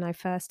strings when I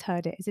first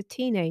heard it as a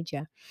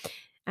teenager.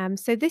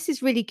 So this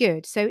is really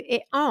good. So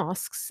it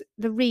asks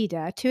the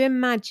reader to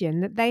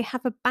imagine that they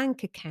have a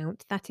bank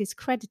account that is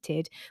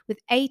credited with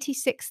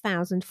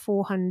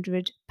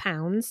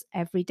 £86,400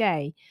 every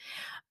day.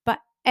 But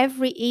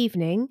every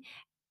evening,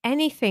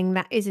 anything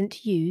that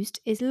isn't used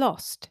is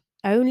lost,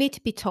 only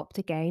to be topped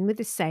again with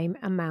the same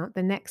amount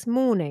the next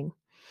morning.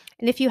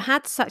 And if you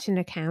had such an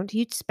account,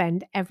 you'd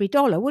spend every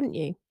dollar, wouldn't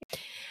you?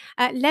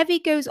 Levy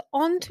goes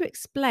on to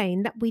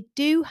explain that we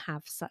do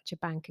have such a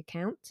bank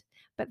account,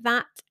 but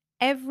that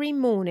every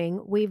morning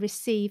we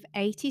receive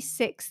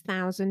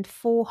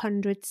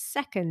 86,400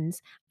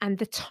 seconds, and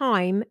the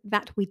time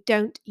that we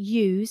don't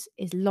use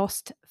is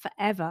lost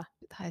forever.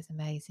 That is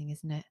amazing,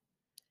 isn't it?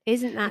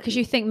 Isn't that? Because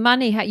you think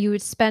money, you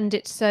would spend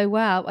it so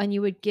well, and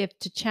you would give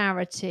to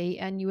charity,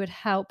 and you would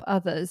help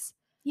others.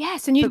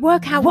 Yes, and you'd But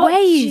work out what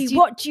ways.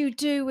 what do you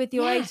do with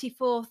your Yeah.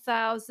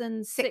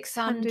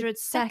 84,600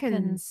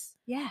 seconds?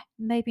 Yeah,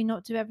 Maybe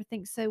not do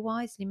everything so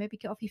wisely. Maybe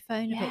get off your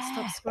phone a bit,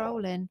 stop Yeah.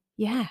 scrolling.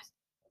 yeah,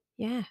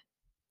 yeah.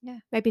 Yeah.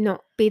 Maybe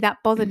not be that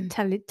bothered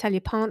to tell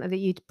your partner that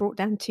you'd brought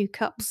down 2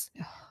 cups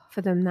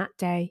for them that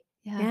day.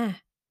 Yeah,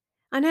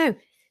 I know.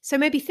 So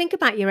maybe think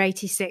about your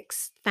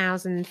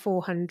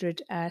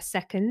 86,400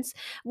 seconds.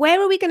 Where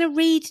are we going to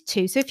read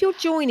to? So if you're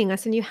joining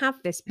us and you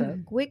have this book,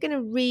 we're going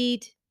to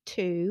read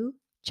to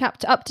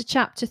up to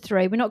chapter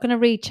 3. We're not going to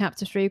read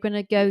chapter 3. We're going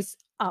to go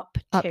up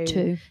up to.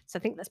 to. So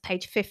I think that's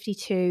page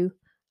 52.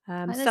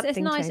 And it's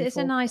Something nice. to It's a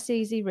aim for. nice,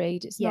 easy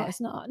read. It's Yeah.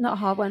 not a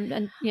hard one.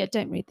 And yeah,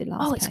 don't read the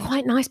last. Oh, it's page.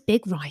 quite nice,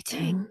 big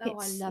writing. Oh, I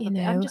It's, love you it.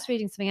 know. I'm just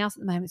reading something else at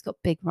the moment. It's got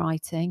big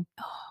writing.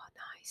 Oh,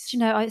 nice. Do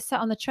you know, I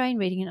sat on the train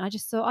reading it, and I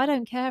just thought, I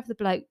don't care if the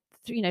bloke,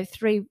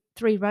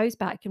 three rows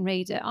back can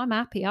read it. I'm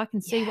happy. I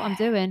can see what I'm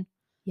doing.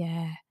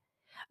 Yeah.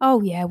 Oh,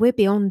 yeah. We're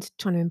beyond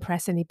trying to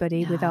impress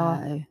anybody with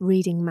our No.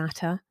 reading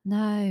matter.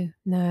 No,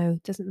 No,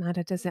 doesn't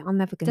matter, does it? I'm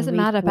never going to doesn't read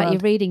matter about your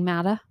World. reading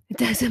matter. It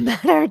doesn't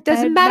matter. It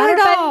doesn't matter at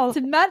all.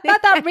 Doesn't matter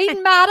about that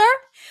reading matter.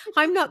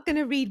 I'm not going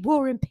to read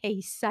War and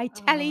Peace. I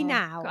tell you Oh,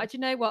 now. God, do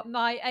you know what?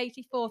 My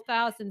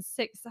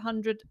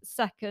 84,600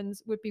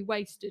 seconds would be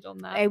wasted on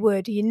that. They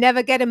would. You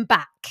never get them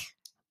back.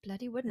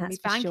 Bloody wouldn't. That's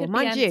My for bank sure. would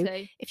Mind be you,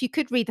 empty. if you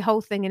could read the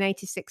whole thing in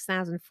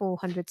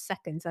 86,400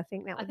 seconds, I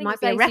think that I think might it's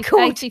be a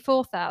record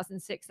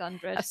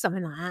 84,600. of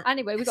something like that.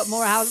 Anyway, we've got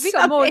more hours. We've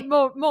got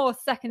more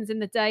seconds in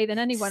the day than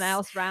anyone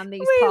else round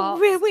these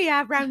parts. We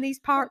are around these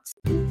parts.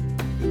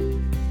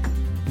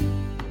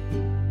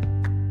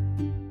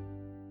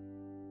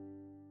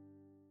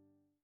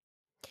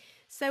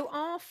 So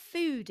our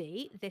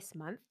foodie this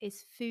month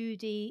is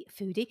food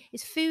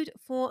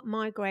for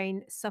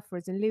migraine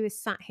sufferers. And Lewis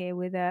sat here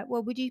with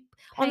would you,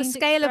 on a Pained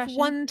scale expression. of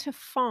 1 to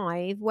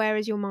 5, where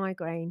is your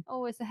migraine?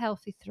 Oh, it's a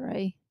healthy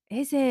 3.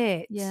 Is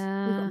it? We've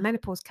Yeah. got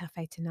Menopause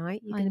Cafe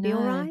tonight. You're I going to be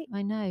all right?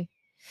 I know.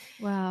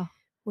 Wow.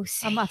 We'll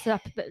see. I might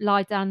have to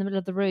lie down in the middle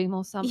of the room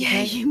or something.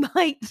 Yeah, you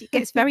might. It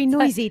gets very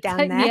noisy down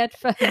Take there. my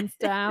headphones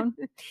down.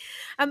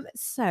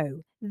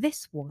 So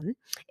this one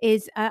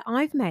is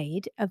I've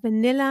made a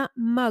vanilla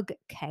mug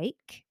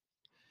cake.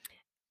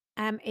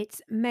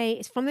 It's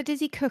from the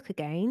Dizzy Cook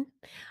again.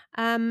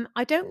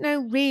 I don't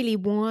know really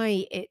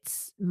why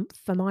it's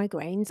for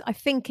migraines. I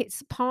think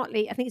it's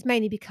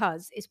mainly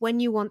because it's when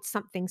you want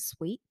something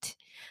sweet,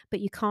 but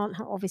you can't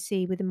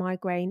obviously with a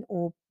migraine,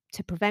 or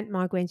to prevent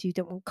migraines, you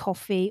don't want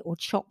coffee or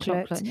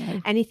chocolate,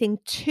 No. anything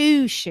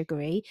too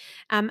sugary.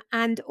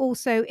 And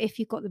also if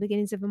you've got the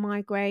beginnings of a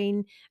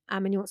migraine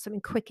and you want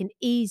something quick and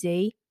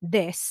easy,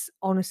 this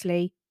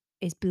honestly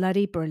is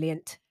bloody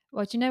brilliant.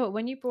 Well, do you know what?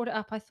 When you brought it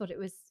up, I thought it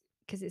was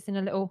because it's in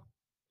a little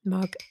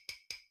Mug.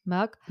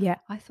 Yeah.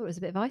 I thought it was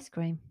a bit of ice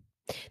cream.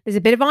 There's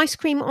a bit of ice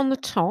cream on the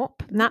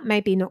top, and that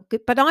may be not good.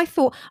 But I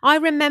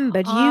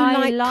remembered you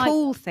like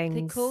cool things.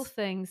 The cool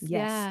things, Yes.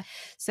 yeah.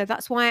 So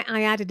that's why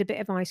I added a bit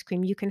of ice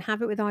cream. You can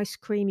have it with ice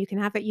cream. You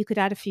could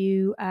add a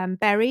few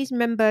berries.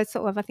 Remember,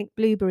 sort of, I think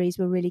blueberries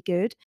were really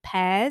good.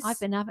 Pears. I've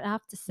been having,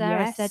 after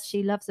Sarah said Yes.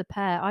 she loves a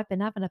pear, I've been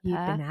having a pear.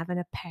 You've been having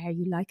a pear.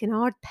 You like an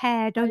hard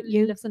pear, don't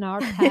you? Loves an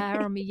hard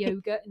pear on my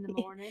yogurt in the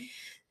morning.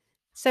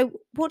 So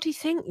what do you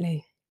think,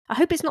 Lou? I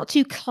hope it's not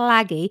too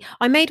claggy.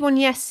 I made one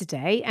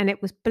yesterday and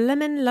it was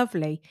blimmin'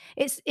 lovely.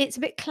 It's a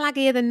bit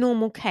claggier than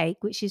normal cake,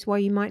 which is why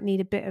you might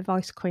need a bit of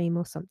ice cream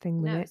or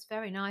something with No, it. it's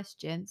very nice,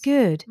 gents.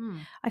 Good. Mm.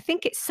 I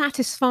think it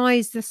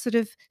satisfies the sort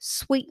of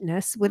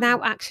sweetness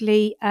without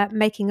actually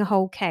making a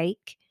whole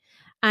cake.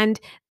 And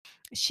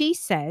she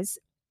says,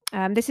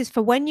 this is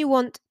for when you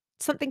want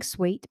something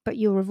sweet, but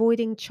you're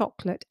avoiding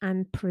chocolate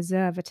and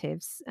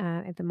preservatives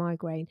of the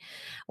migraine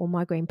or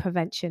migraine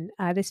prevention.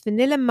 This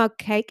vanilla mug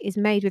cake is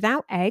made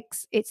without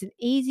eggs. It's an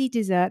easy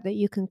dessert that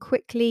you can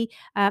quickly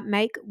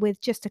make with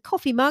just a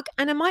coffee mug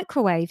and a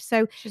microwave.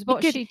 So Which is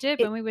what she did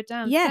when we were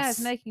downstairs yes,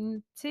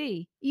 making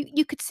tea.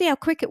 you could see how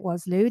quick it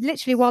was, Lou.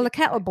 Literally, while the Super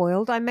kettle quick.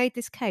 boiled, I made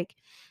this cake.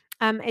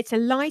 It's a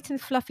light and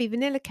fluffy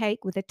vanilla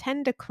cake with a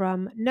tender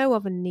crumb, no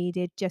oven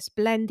needed. Just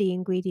blend the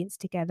ingredients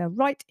together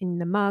right in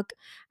the mug,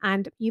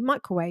 and you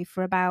microwave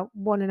for about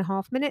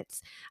 1.5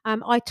 minutes.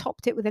 I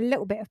topped it with a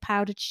little bit of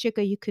powdered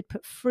sugar. You could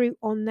put fruit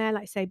on there,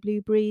 like say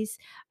blueberries,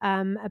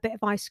 a bit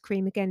of ice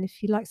cream again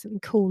if you like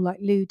something cool, like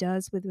Lou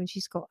does with when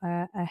she's got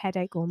a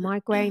headache or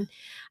migraine.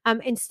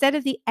 Instead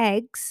of the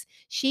eggs,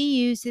 she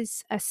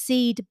uses a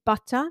seed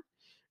butter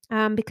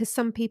because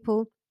some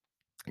people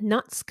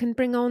nuts can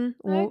bring on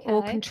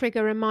or can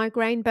trigger a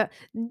migraine, but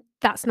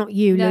that's not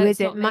you, No, Lou, it's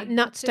is it? not me.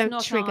 Nuts It's don't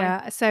not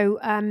trigger. So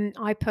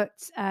I put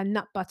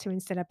nut butter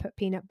instead. I put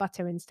peanut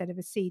butter instead of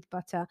a seed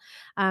butter.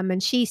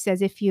 And she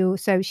says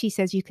she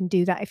says you can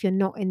do that if you're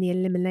not in the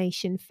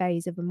elimination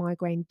phase of a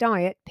migraine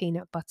diet.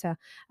 Peanut butter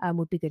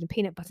would be good, and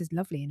peanut butter is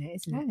lovely in it,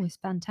 isn't it? Oh, it's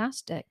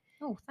fantastic.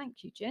 Oh,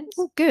 thank you, gents.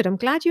 Oh, good. I'm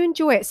glad you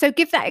enjoy it. So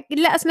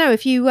let us know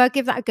if you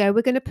give that a go.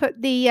 We're going to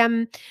put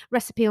the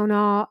recipe on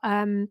our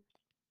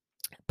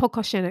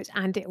podcast show notes,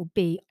 and it will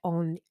be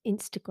on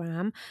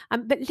Instagram.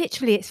 But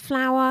literally, it's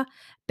flour,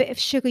 bit of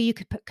sugar. You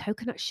could put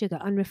coconut sugar,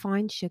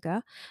 unrefined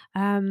sugar,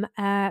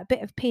 a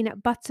bit of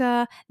peanut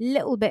butter,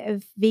 little bit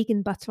of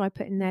vegan butter I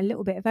put in there, a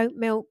little bit of oat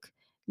milk,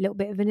 a little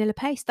bit of vanilla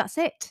paste. That's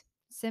it.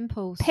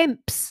 Simples.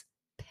 Pimps.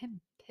 Pimp.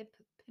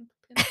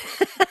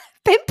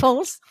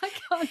 Pimples. I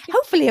can't.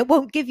 Hopefully, it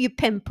won't give you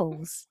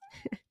pimples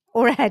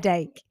or a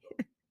headache.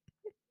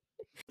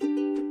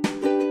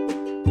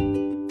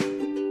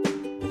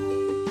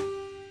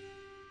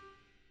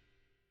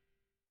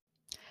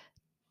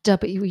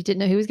 We didn't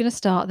know who was going to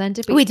start then,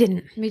 did we? We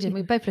didn't. We didn't.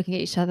 We were both looking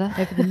at each other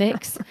over the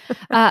mix.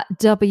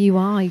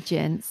 WI,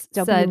 gents.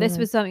 So this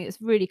was something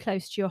that's really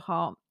close to your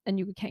heart and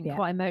you became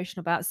quite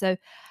emotional about. So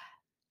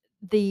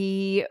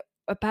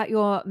about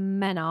your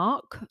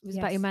menarche, it was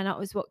about your menarche,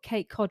 was what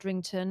Kate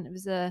Codrington, it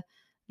was a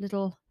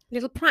little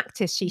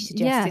practice she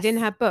suggested in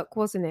her book,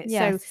 wasn't it?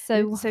 Yes.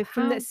 So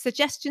from the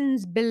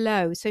suggestions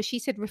below, so she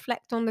said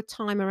reflect on the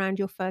time around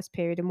your first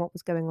period and what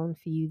was going on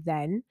for you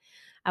then.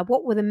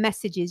 What were the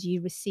messages you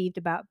received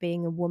about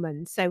being a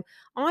woman? So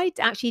I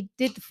actually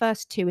did the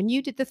first two and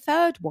you did the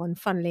third one,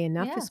 funnily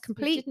enough. It's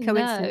complete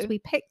coincidence. We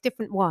picked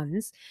different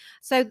ones.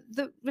 So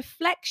the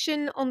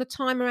reflection on the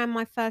time around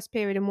my first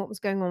period and what was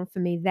going on for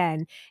me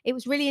then, it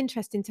was really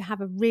interesting to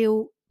have a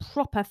real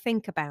proper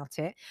think about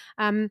it.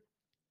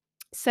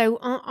 So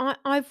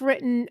I've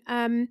written,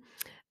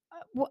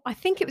 I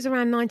think it was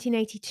around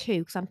 1982,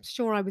 because I'm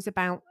sure I was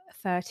about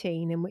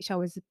 13, in which I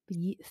was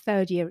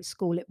third year at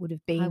school. It would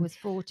have been. I was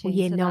 14,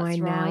 year so 9 that's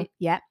now. right.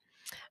 Yeah.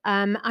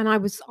 And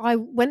I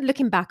went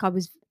looking back, I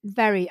was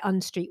very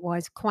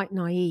unstreetwise, quite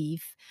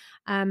naive.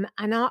 And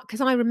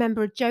because I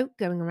remember a joke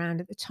going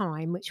around at the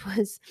time, which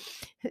was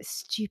a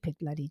stupid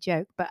bloody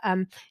joke, but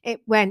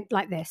it went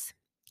like this: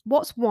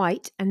 what's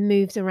white and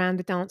moves around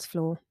the dance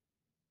floor?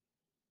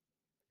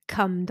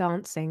 Come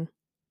dancing.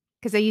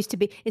 Because there used to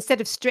be, instead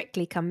of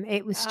Strictly Come,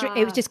 it was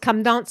just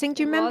Come Dancing.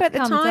 Do you remember at the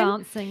time? Come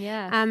Dancing,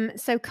 yeah.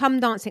 So Come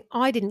Dancing,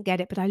 I didn't get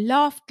it, but I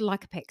laughed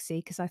like a pixie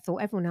because I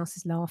thought everyone else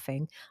is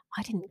laughing.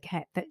 I didn't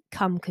get that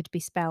come could be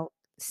spelled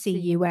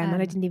C-U-M,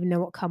 and I didn't even know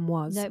what come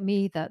was. No,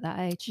 me either at that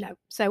age. No,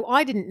 so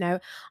I didn't know.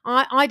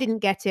 I didn't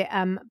get it.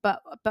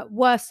 But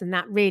worse than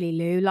that, really,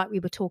 Lou, like we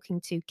were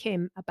talking to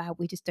Kim about,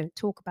 we just don't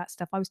talk about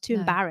stuff. I was too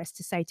embarrassed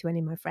to say to any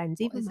of my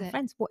friends, even my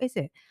friends, what is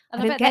it?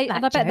 And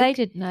I bet they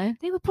didn't know.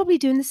 They were probably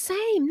doing the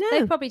same. No,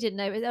 they probably didn't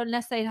know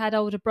unless they had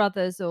older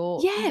brothers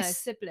or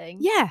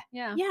siblings. Yeah.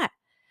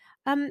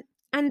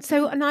 And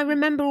so, and I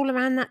remember all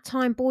around that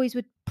time, boys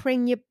would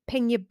ping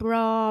your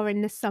bra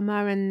in the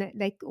summer, and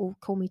they all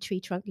call me tree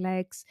trunk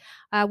legs.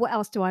 What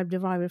else do I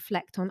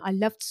reflect on? I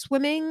loved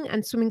swimming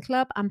and swimming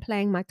club and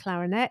playing my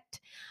clarinet.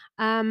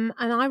 And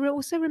I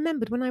also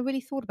remembered when I really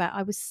thought about it,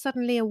 I was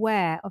suddenly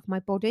aware of my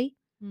body.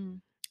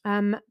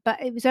 But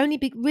it was only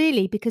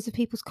really because of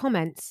people's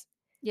comments.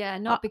 Yeah,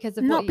 not because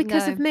of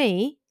of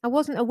me. I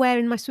wasn't aware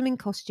in my swimming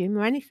costume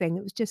or anything.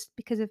 It was just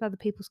because of other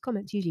people's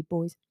comments, usually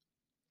boys.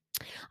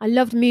 I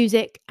loved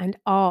music and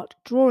art,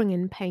 drawing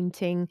and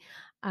painting,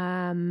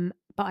 but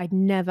I'd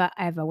never,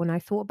 ever, when I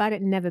thought about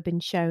it, never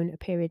been shown a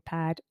period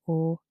pad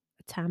or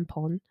a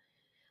tampon.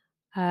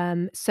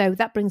 So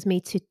that brings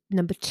me to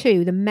number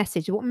 2, the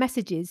message. What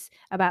messages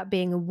about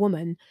being a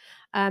woman?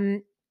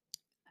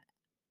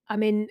 I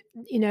mean,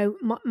 you know,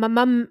 my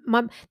mum,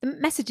 the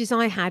messages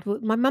I had,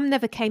 my mum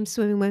never came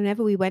swimming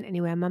whenever we went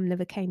anywhere. Mum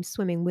never came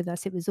swimming with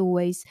us. It was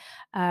always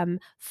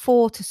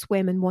 4 to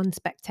swim and 1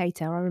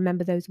 spectator. I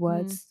remember those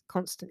words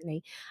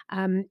constantly.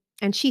 And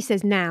she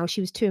says now she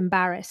was too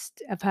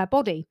embarrassed of her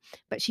body,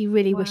 but she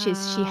really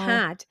wishes she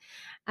had.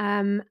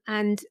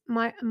 And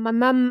my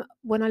mum,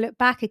 when I look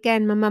back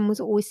again, my mum was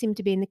always seemed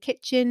to be in the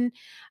kitchen,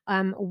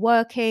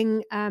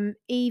 working,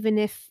 even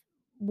if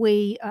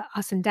we,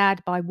 us and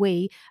Dad, by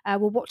we, were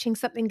watching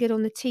something good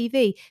on the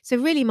TV. So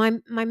really, my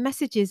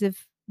messages of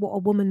what a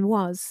woman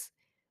was,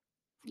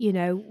 was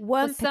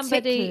weren't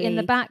somebody in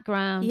the particularly.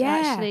 background, Yeah,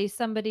 actually,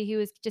 somebody who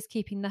was just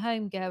keeping the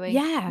home going.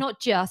 yeah, Not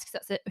just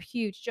because that's a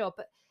huge job,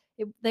 but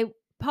they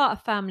part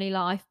of family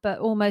life, but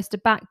almost a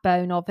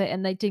backbone of it,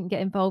 and they didn't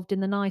get involved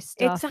in the nice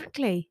stuff.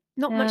 exactly.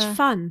 Not much Yeah.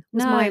 fun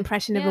was my No.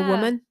 impression of a Yeah.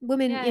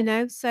 woman,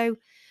 Yeah. So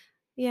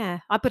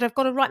yeah, but I've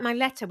got to write my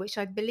letter, which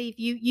I believe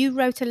you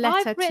wrote a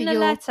letter I've to written a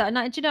your. letter, and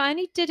do you know, I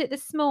only did it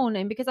this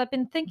morning because I've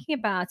been thinking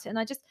about it, and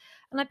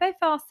I both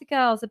asked the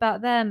girls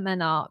about their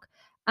menarche,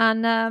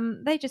 and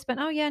they just went,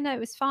 "Oh yeah, no, it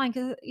was fine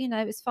because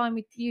it was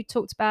fine. You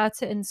talked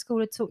about it, and school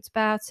had talked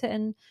about it,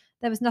 and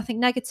there was nothing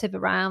negative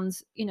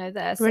around,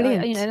 there. So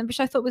Brilliant. which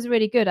I thought was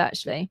really good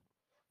actually.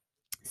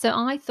 So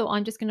I thought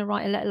I'm just going to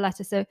write a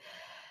letter. So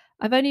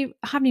I haven't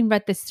even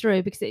read this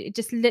through because it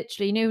just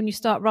literally, when you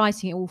start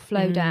writing, it all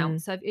flowed out.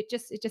 So it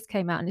just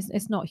came out, and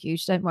it's not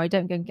huge. Don't worry.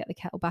 Don't go and get the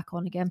kettle back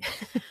on again.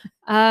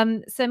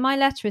 So my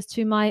letter is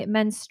to my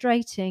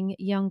menstruating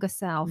younger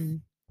self.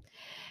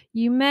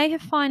 You may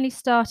have finally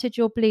started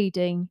your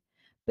bleeding,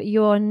 but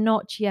you are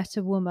not yet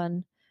a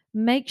woman.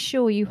 Make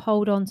sure you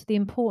hold on to the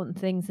important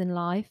things in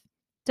life.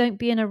 Don't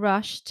be in a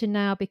rush to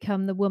now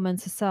become the woman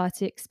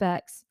society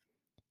expects.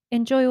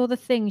 Enjoy all the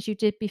things you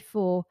did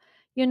before.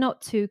 You're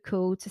not too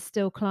cool to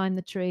still climb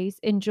the trees.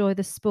 Enjoy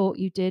the sport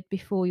you did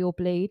before your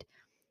bleed.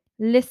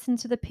 Listen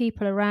to the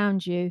people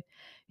around you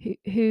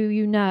who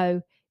you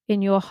know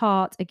in your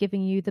heart are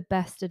giving you the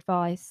best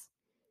advice.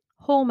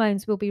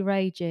 Hormones will be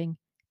raging,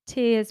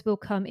 tears will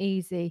come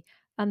easy,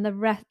 and the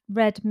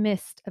red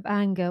mist of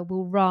anger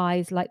will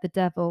rise like the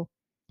devil.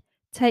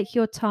 Take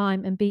your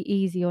time and be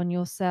easy on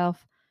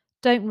yourself.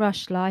 Don't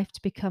rush life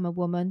to become a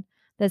woman.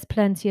 There's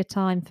plenty of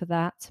time for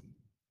that.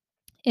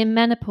 In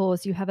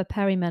menopause, you have a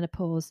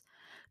perimenopause,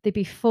 the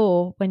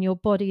before when your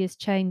body is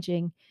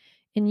changing.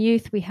 In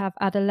youth, we have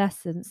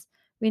adolescence.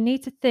 We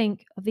need to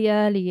think of the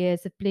early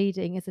years of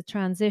bleeding as a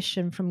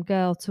transition from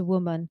girl to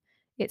woman.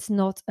 It's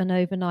not an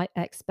overnight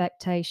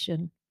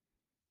expectation.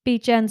 Be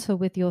gentle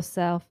with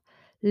yourself.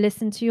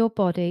 Listen to your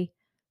body.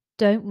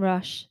 Don't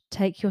rush.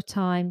 Take your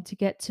time to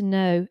get to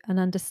know and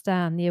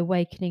understand the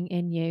awakening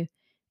in you.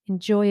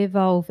 Enjoy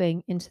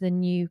evolving into the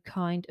new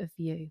kind of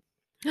you.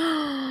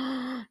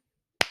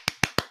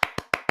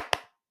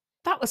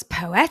 That was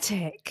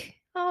poetic.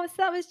 Oh, so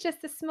that was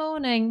just this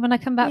morning when I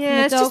come back from Yeah,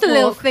 the it's dog just a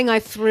little walk. thing I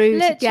threw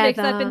Literally,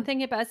 because I've been together.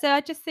 thinking about it. So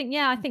I just think,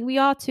 I think we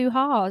are too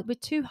hard. We're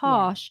too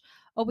harsh,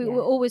 or we Yeah.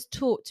 were always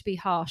taught to be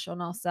harsh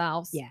on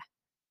ourselves.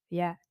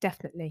 Yeah,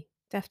 definitely.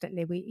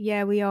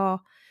 We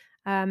are.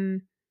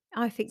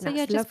 I think So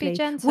that's just be lovely.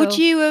 gentle. Would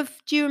you have?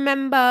 Do you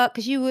remember?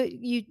 Because you were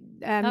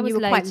was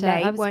quite later.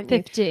 late, I was weren't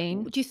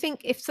 15. you? Do you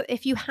think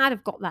if you had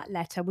have got that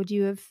letter, would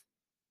you have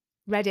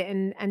read it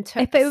and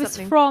took If it was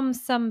something? from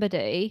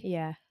somebody,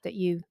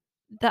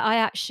 that I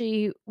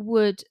actually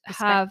would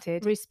have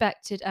respected.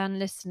 respected and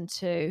listened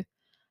to,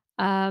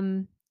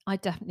 I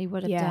definitely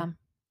would have done.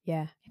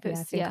 Yeah, I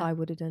think I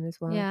would have done as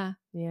well. Yeah,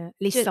 at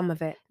least some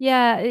of it.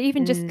 Yeah,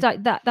 even just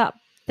like that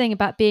thing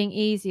about being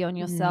easy on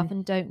yourself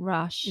and don't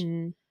rush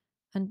and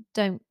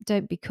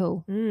don't be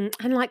cool.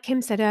 And like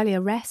Kim said earlier,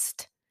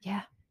 rest.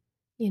 Yeah,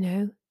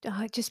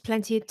 just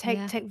plenty of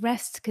take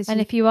rest because. And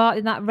if you are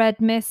in that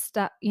red mist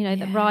that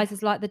that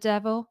rises like the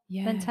devil,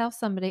 then tell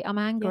somebody I'm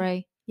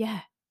angry. Yeah,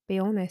 be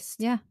honest.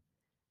 Yeah.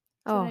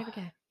 So there we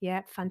go.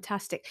 Yeah,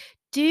 fantastic.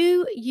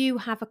 Do you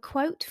have a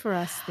quote for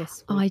us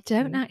this week? I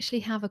don't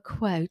actually have a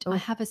quote. I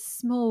have a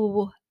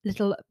small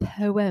little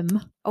poem.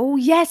 Oh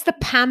yes, the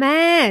Pam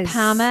Ayres.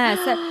 Pam Ayres.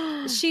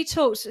 So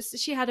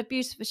she had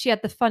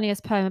the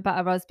funniest poem about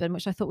her husband,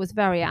 which I thought was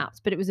very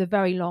apt, but it was a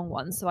very long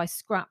one, so I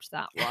scrapped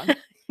that one.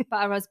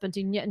 About her husband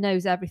who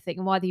knows everything,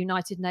 and why the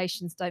United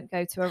Nations don't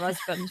go to her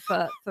husband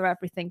for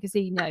everything, because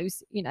he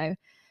knows,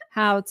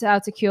 how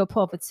to cure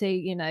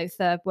poverty,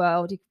 third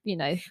world,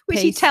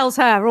 which he tells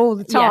her all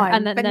the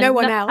time, but no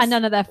one else. And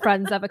none of their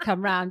friends ever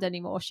come round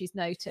anymore, she's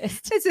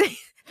noticed.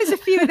 There's a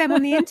few of them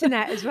on the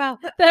internet as well.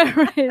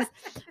 There is.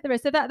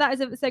 So that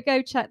is so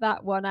go check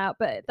that one out.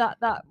 But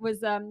that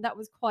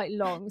was quite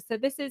long. So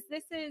this is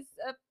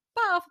about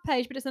half a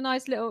page, but it's a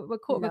nice little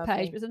quarter of a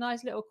page, but it's a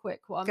nice little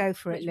quick one. Go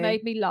for it, which Lou.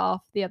 Made me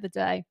laugh the other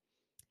day.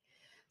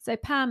 So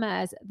Pam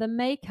Ayres, the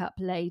makeup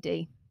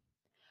lady.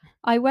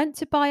 I went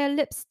to buy a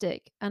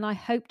lipstick and I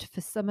hoped for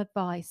some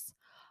advice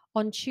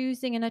on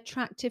choosing an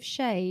attractive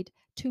shade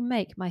to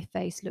make my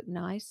face look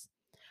nice.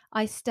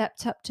 I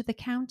stepped up to the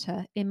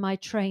counter in my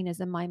trainers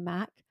and my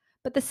Mac,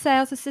 but the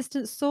sales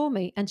assistant saw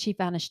me and she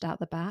vanished out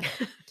the back.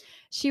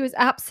 She was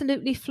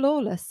absolutely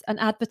flawless, an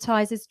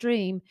advertiser's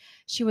dream.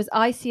 She was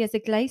icy as a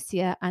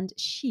glacier and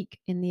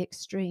chic in the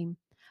extreme.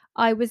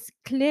 I was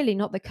clearly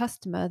not the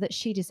customer that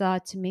she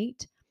desired to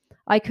meet.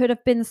 I could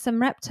have been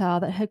some reptile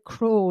that had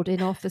crawled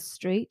in off the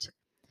street.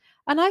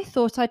 And I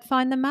thought I'd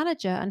find the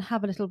manager and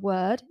have a little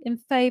word in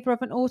favour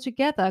of an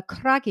altogether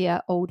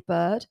craggier old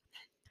bird.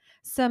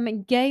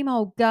 Some game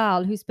old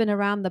gal who's been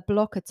around the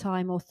block a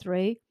time or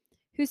three,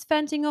 who's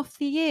fending off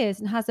the years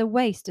and has a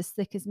waist as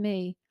thick as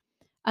me.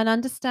 an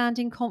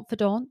understanding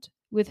confidant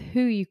with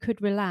who you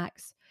could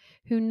relax,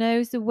 who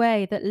knows the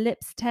way that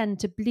lips tend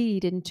to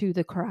bleed into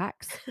the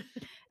cracks,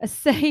 a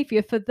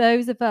saviour for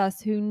those of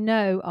us who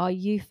know our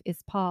youth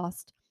is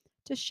past,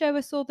 to show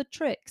us all the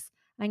tricks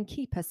and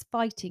keep us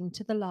fighting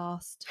to the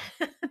last.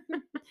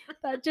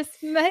 That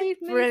just made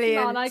me smile. I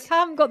Brilliant.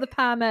 haven't got the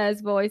Pam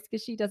Ayres voice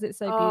because she does it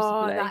so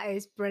Oh, beautifully. that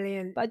is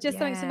brilliant. But just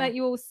something to make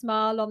you all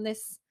smile on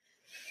this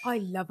I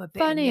love a bit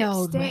funny of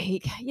old lipstick.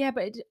 week. Yeah,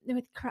 but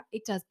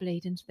it does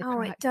bleed into the Oh,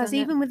 cracks. it does. doesn't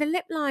Even with a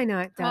lip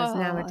liner, it does Oh,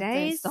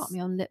 nowadays. Don't start me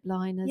on lip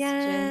liners,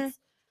 Yeah. Jinx.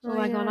 Oh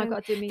my God, I've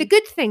got to do me. The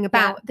good thing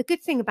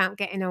about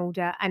getting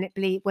older and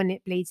when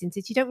it bleeds into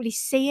it, you don't really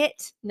see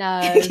it.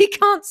 No. You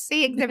can't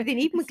see it and everything.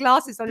 Even with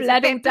glasses on, it's a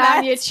Bled all bit down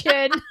blurred. your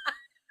chin.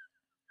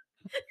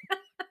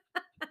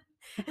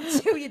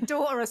 Until your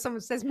daughter or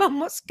someone says, "Mum,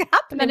 what's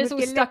happening?" And then it's all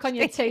with your stuck on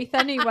your lipstick?" teeth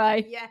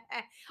anyway. Yeah.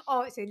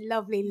 Oh, it's a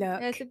lovely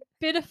look. It's a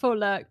beautiful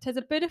look. It's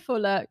a beautiful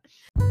look.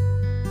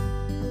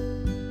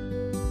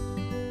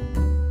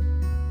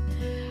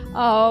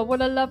 Oh,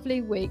 what a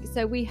lovely week.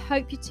 So we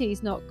hope your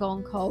tea's not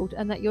gone cold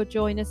and that you'll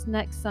join us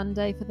next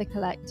Sunday for The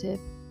Collective.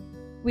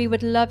 We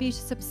would love you to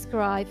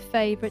subscribe,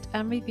 favourite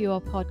and review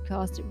our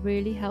podcast. It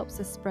really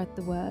helps us spread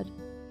the word.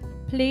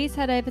 Please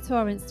head over to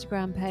our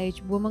Instagram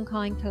page,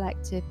 Womankind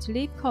Collective, to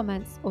leave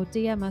comments or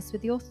DM us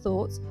with your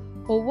thoughts,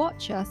 or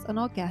watch us and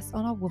our guests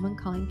on our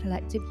Womankind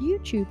Collective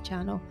YouTube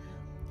channel.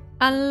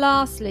 And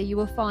lastly, you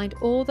will find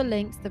all the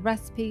links, the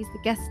recipes,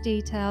 the guest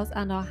details,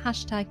 and our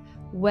hashtag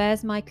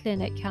Where's My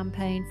Clinic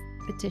campaign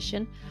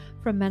petition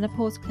from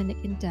Menopause Clinic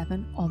in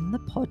Devon on the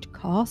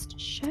podcast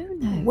show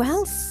notes.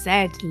 Well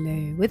said,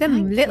 Lou. With a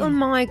Thank little you.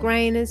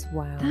 migraine as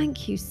well.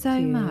 Thank you so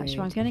much.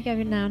 Well, I'm Good. going to go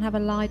now and have a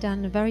lie down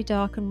in a very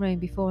darkened room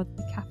before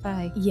the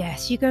cafe.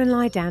 Yes, you go and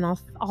lie down.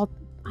 I'll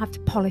have to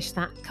polish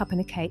that cup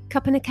and a cake.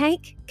 Cup and a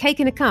cake?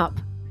 Cake in a cup.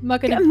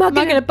 Mug in Mug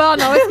in a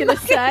bun, I was going to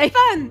Mug in a say.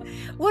 bun.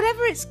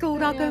 Whatever it's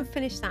called, I'll go Yeah. and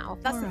finish that off.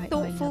 That's All the right, my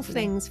thoughtful lovely.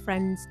 things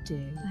friends do.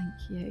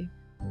 Thank you.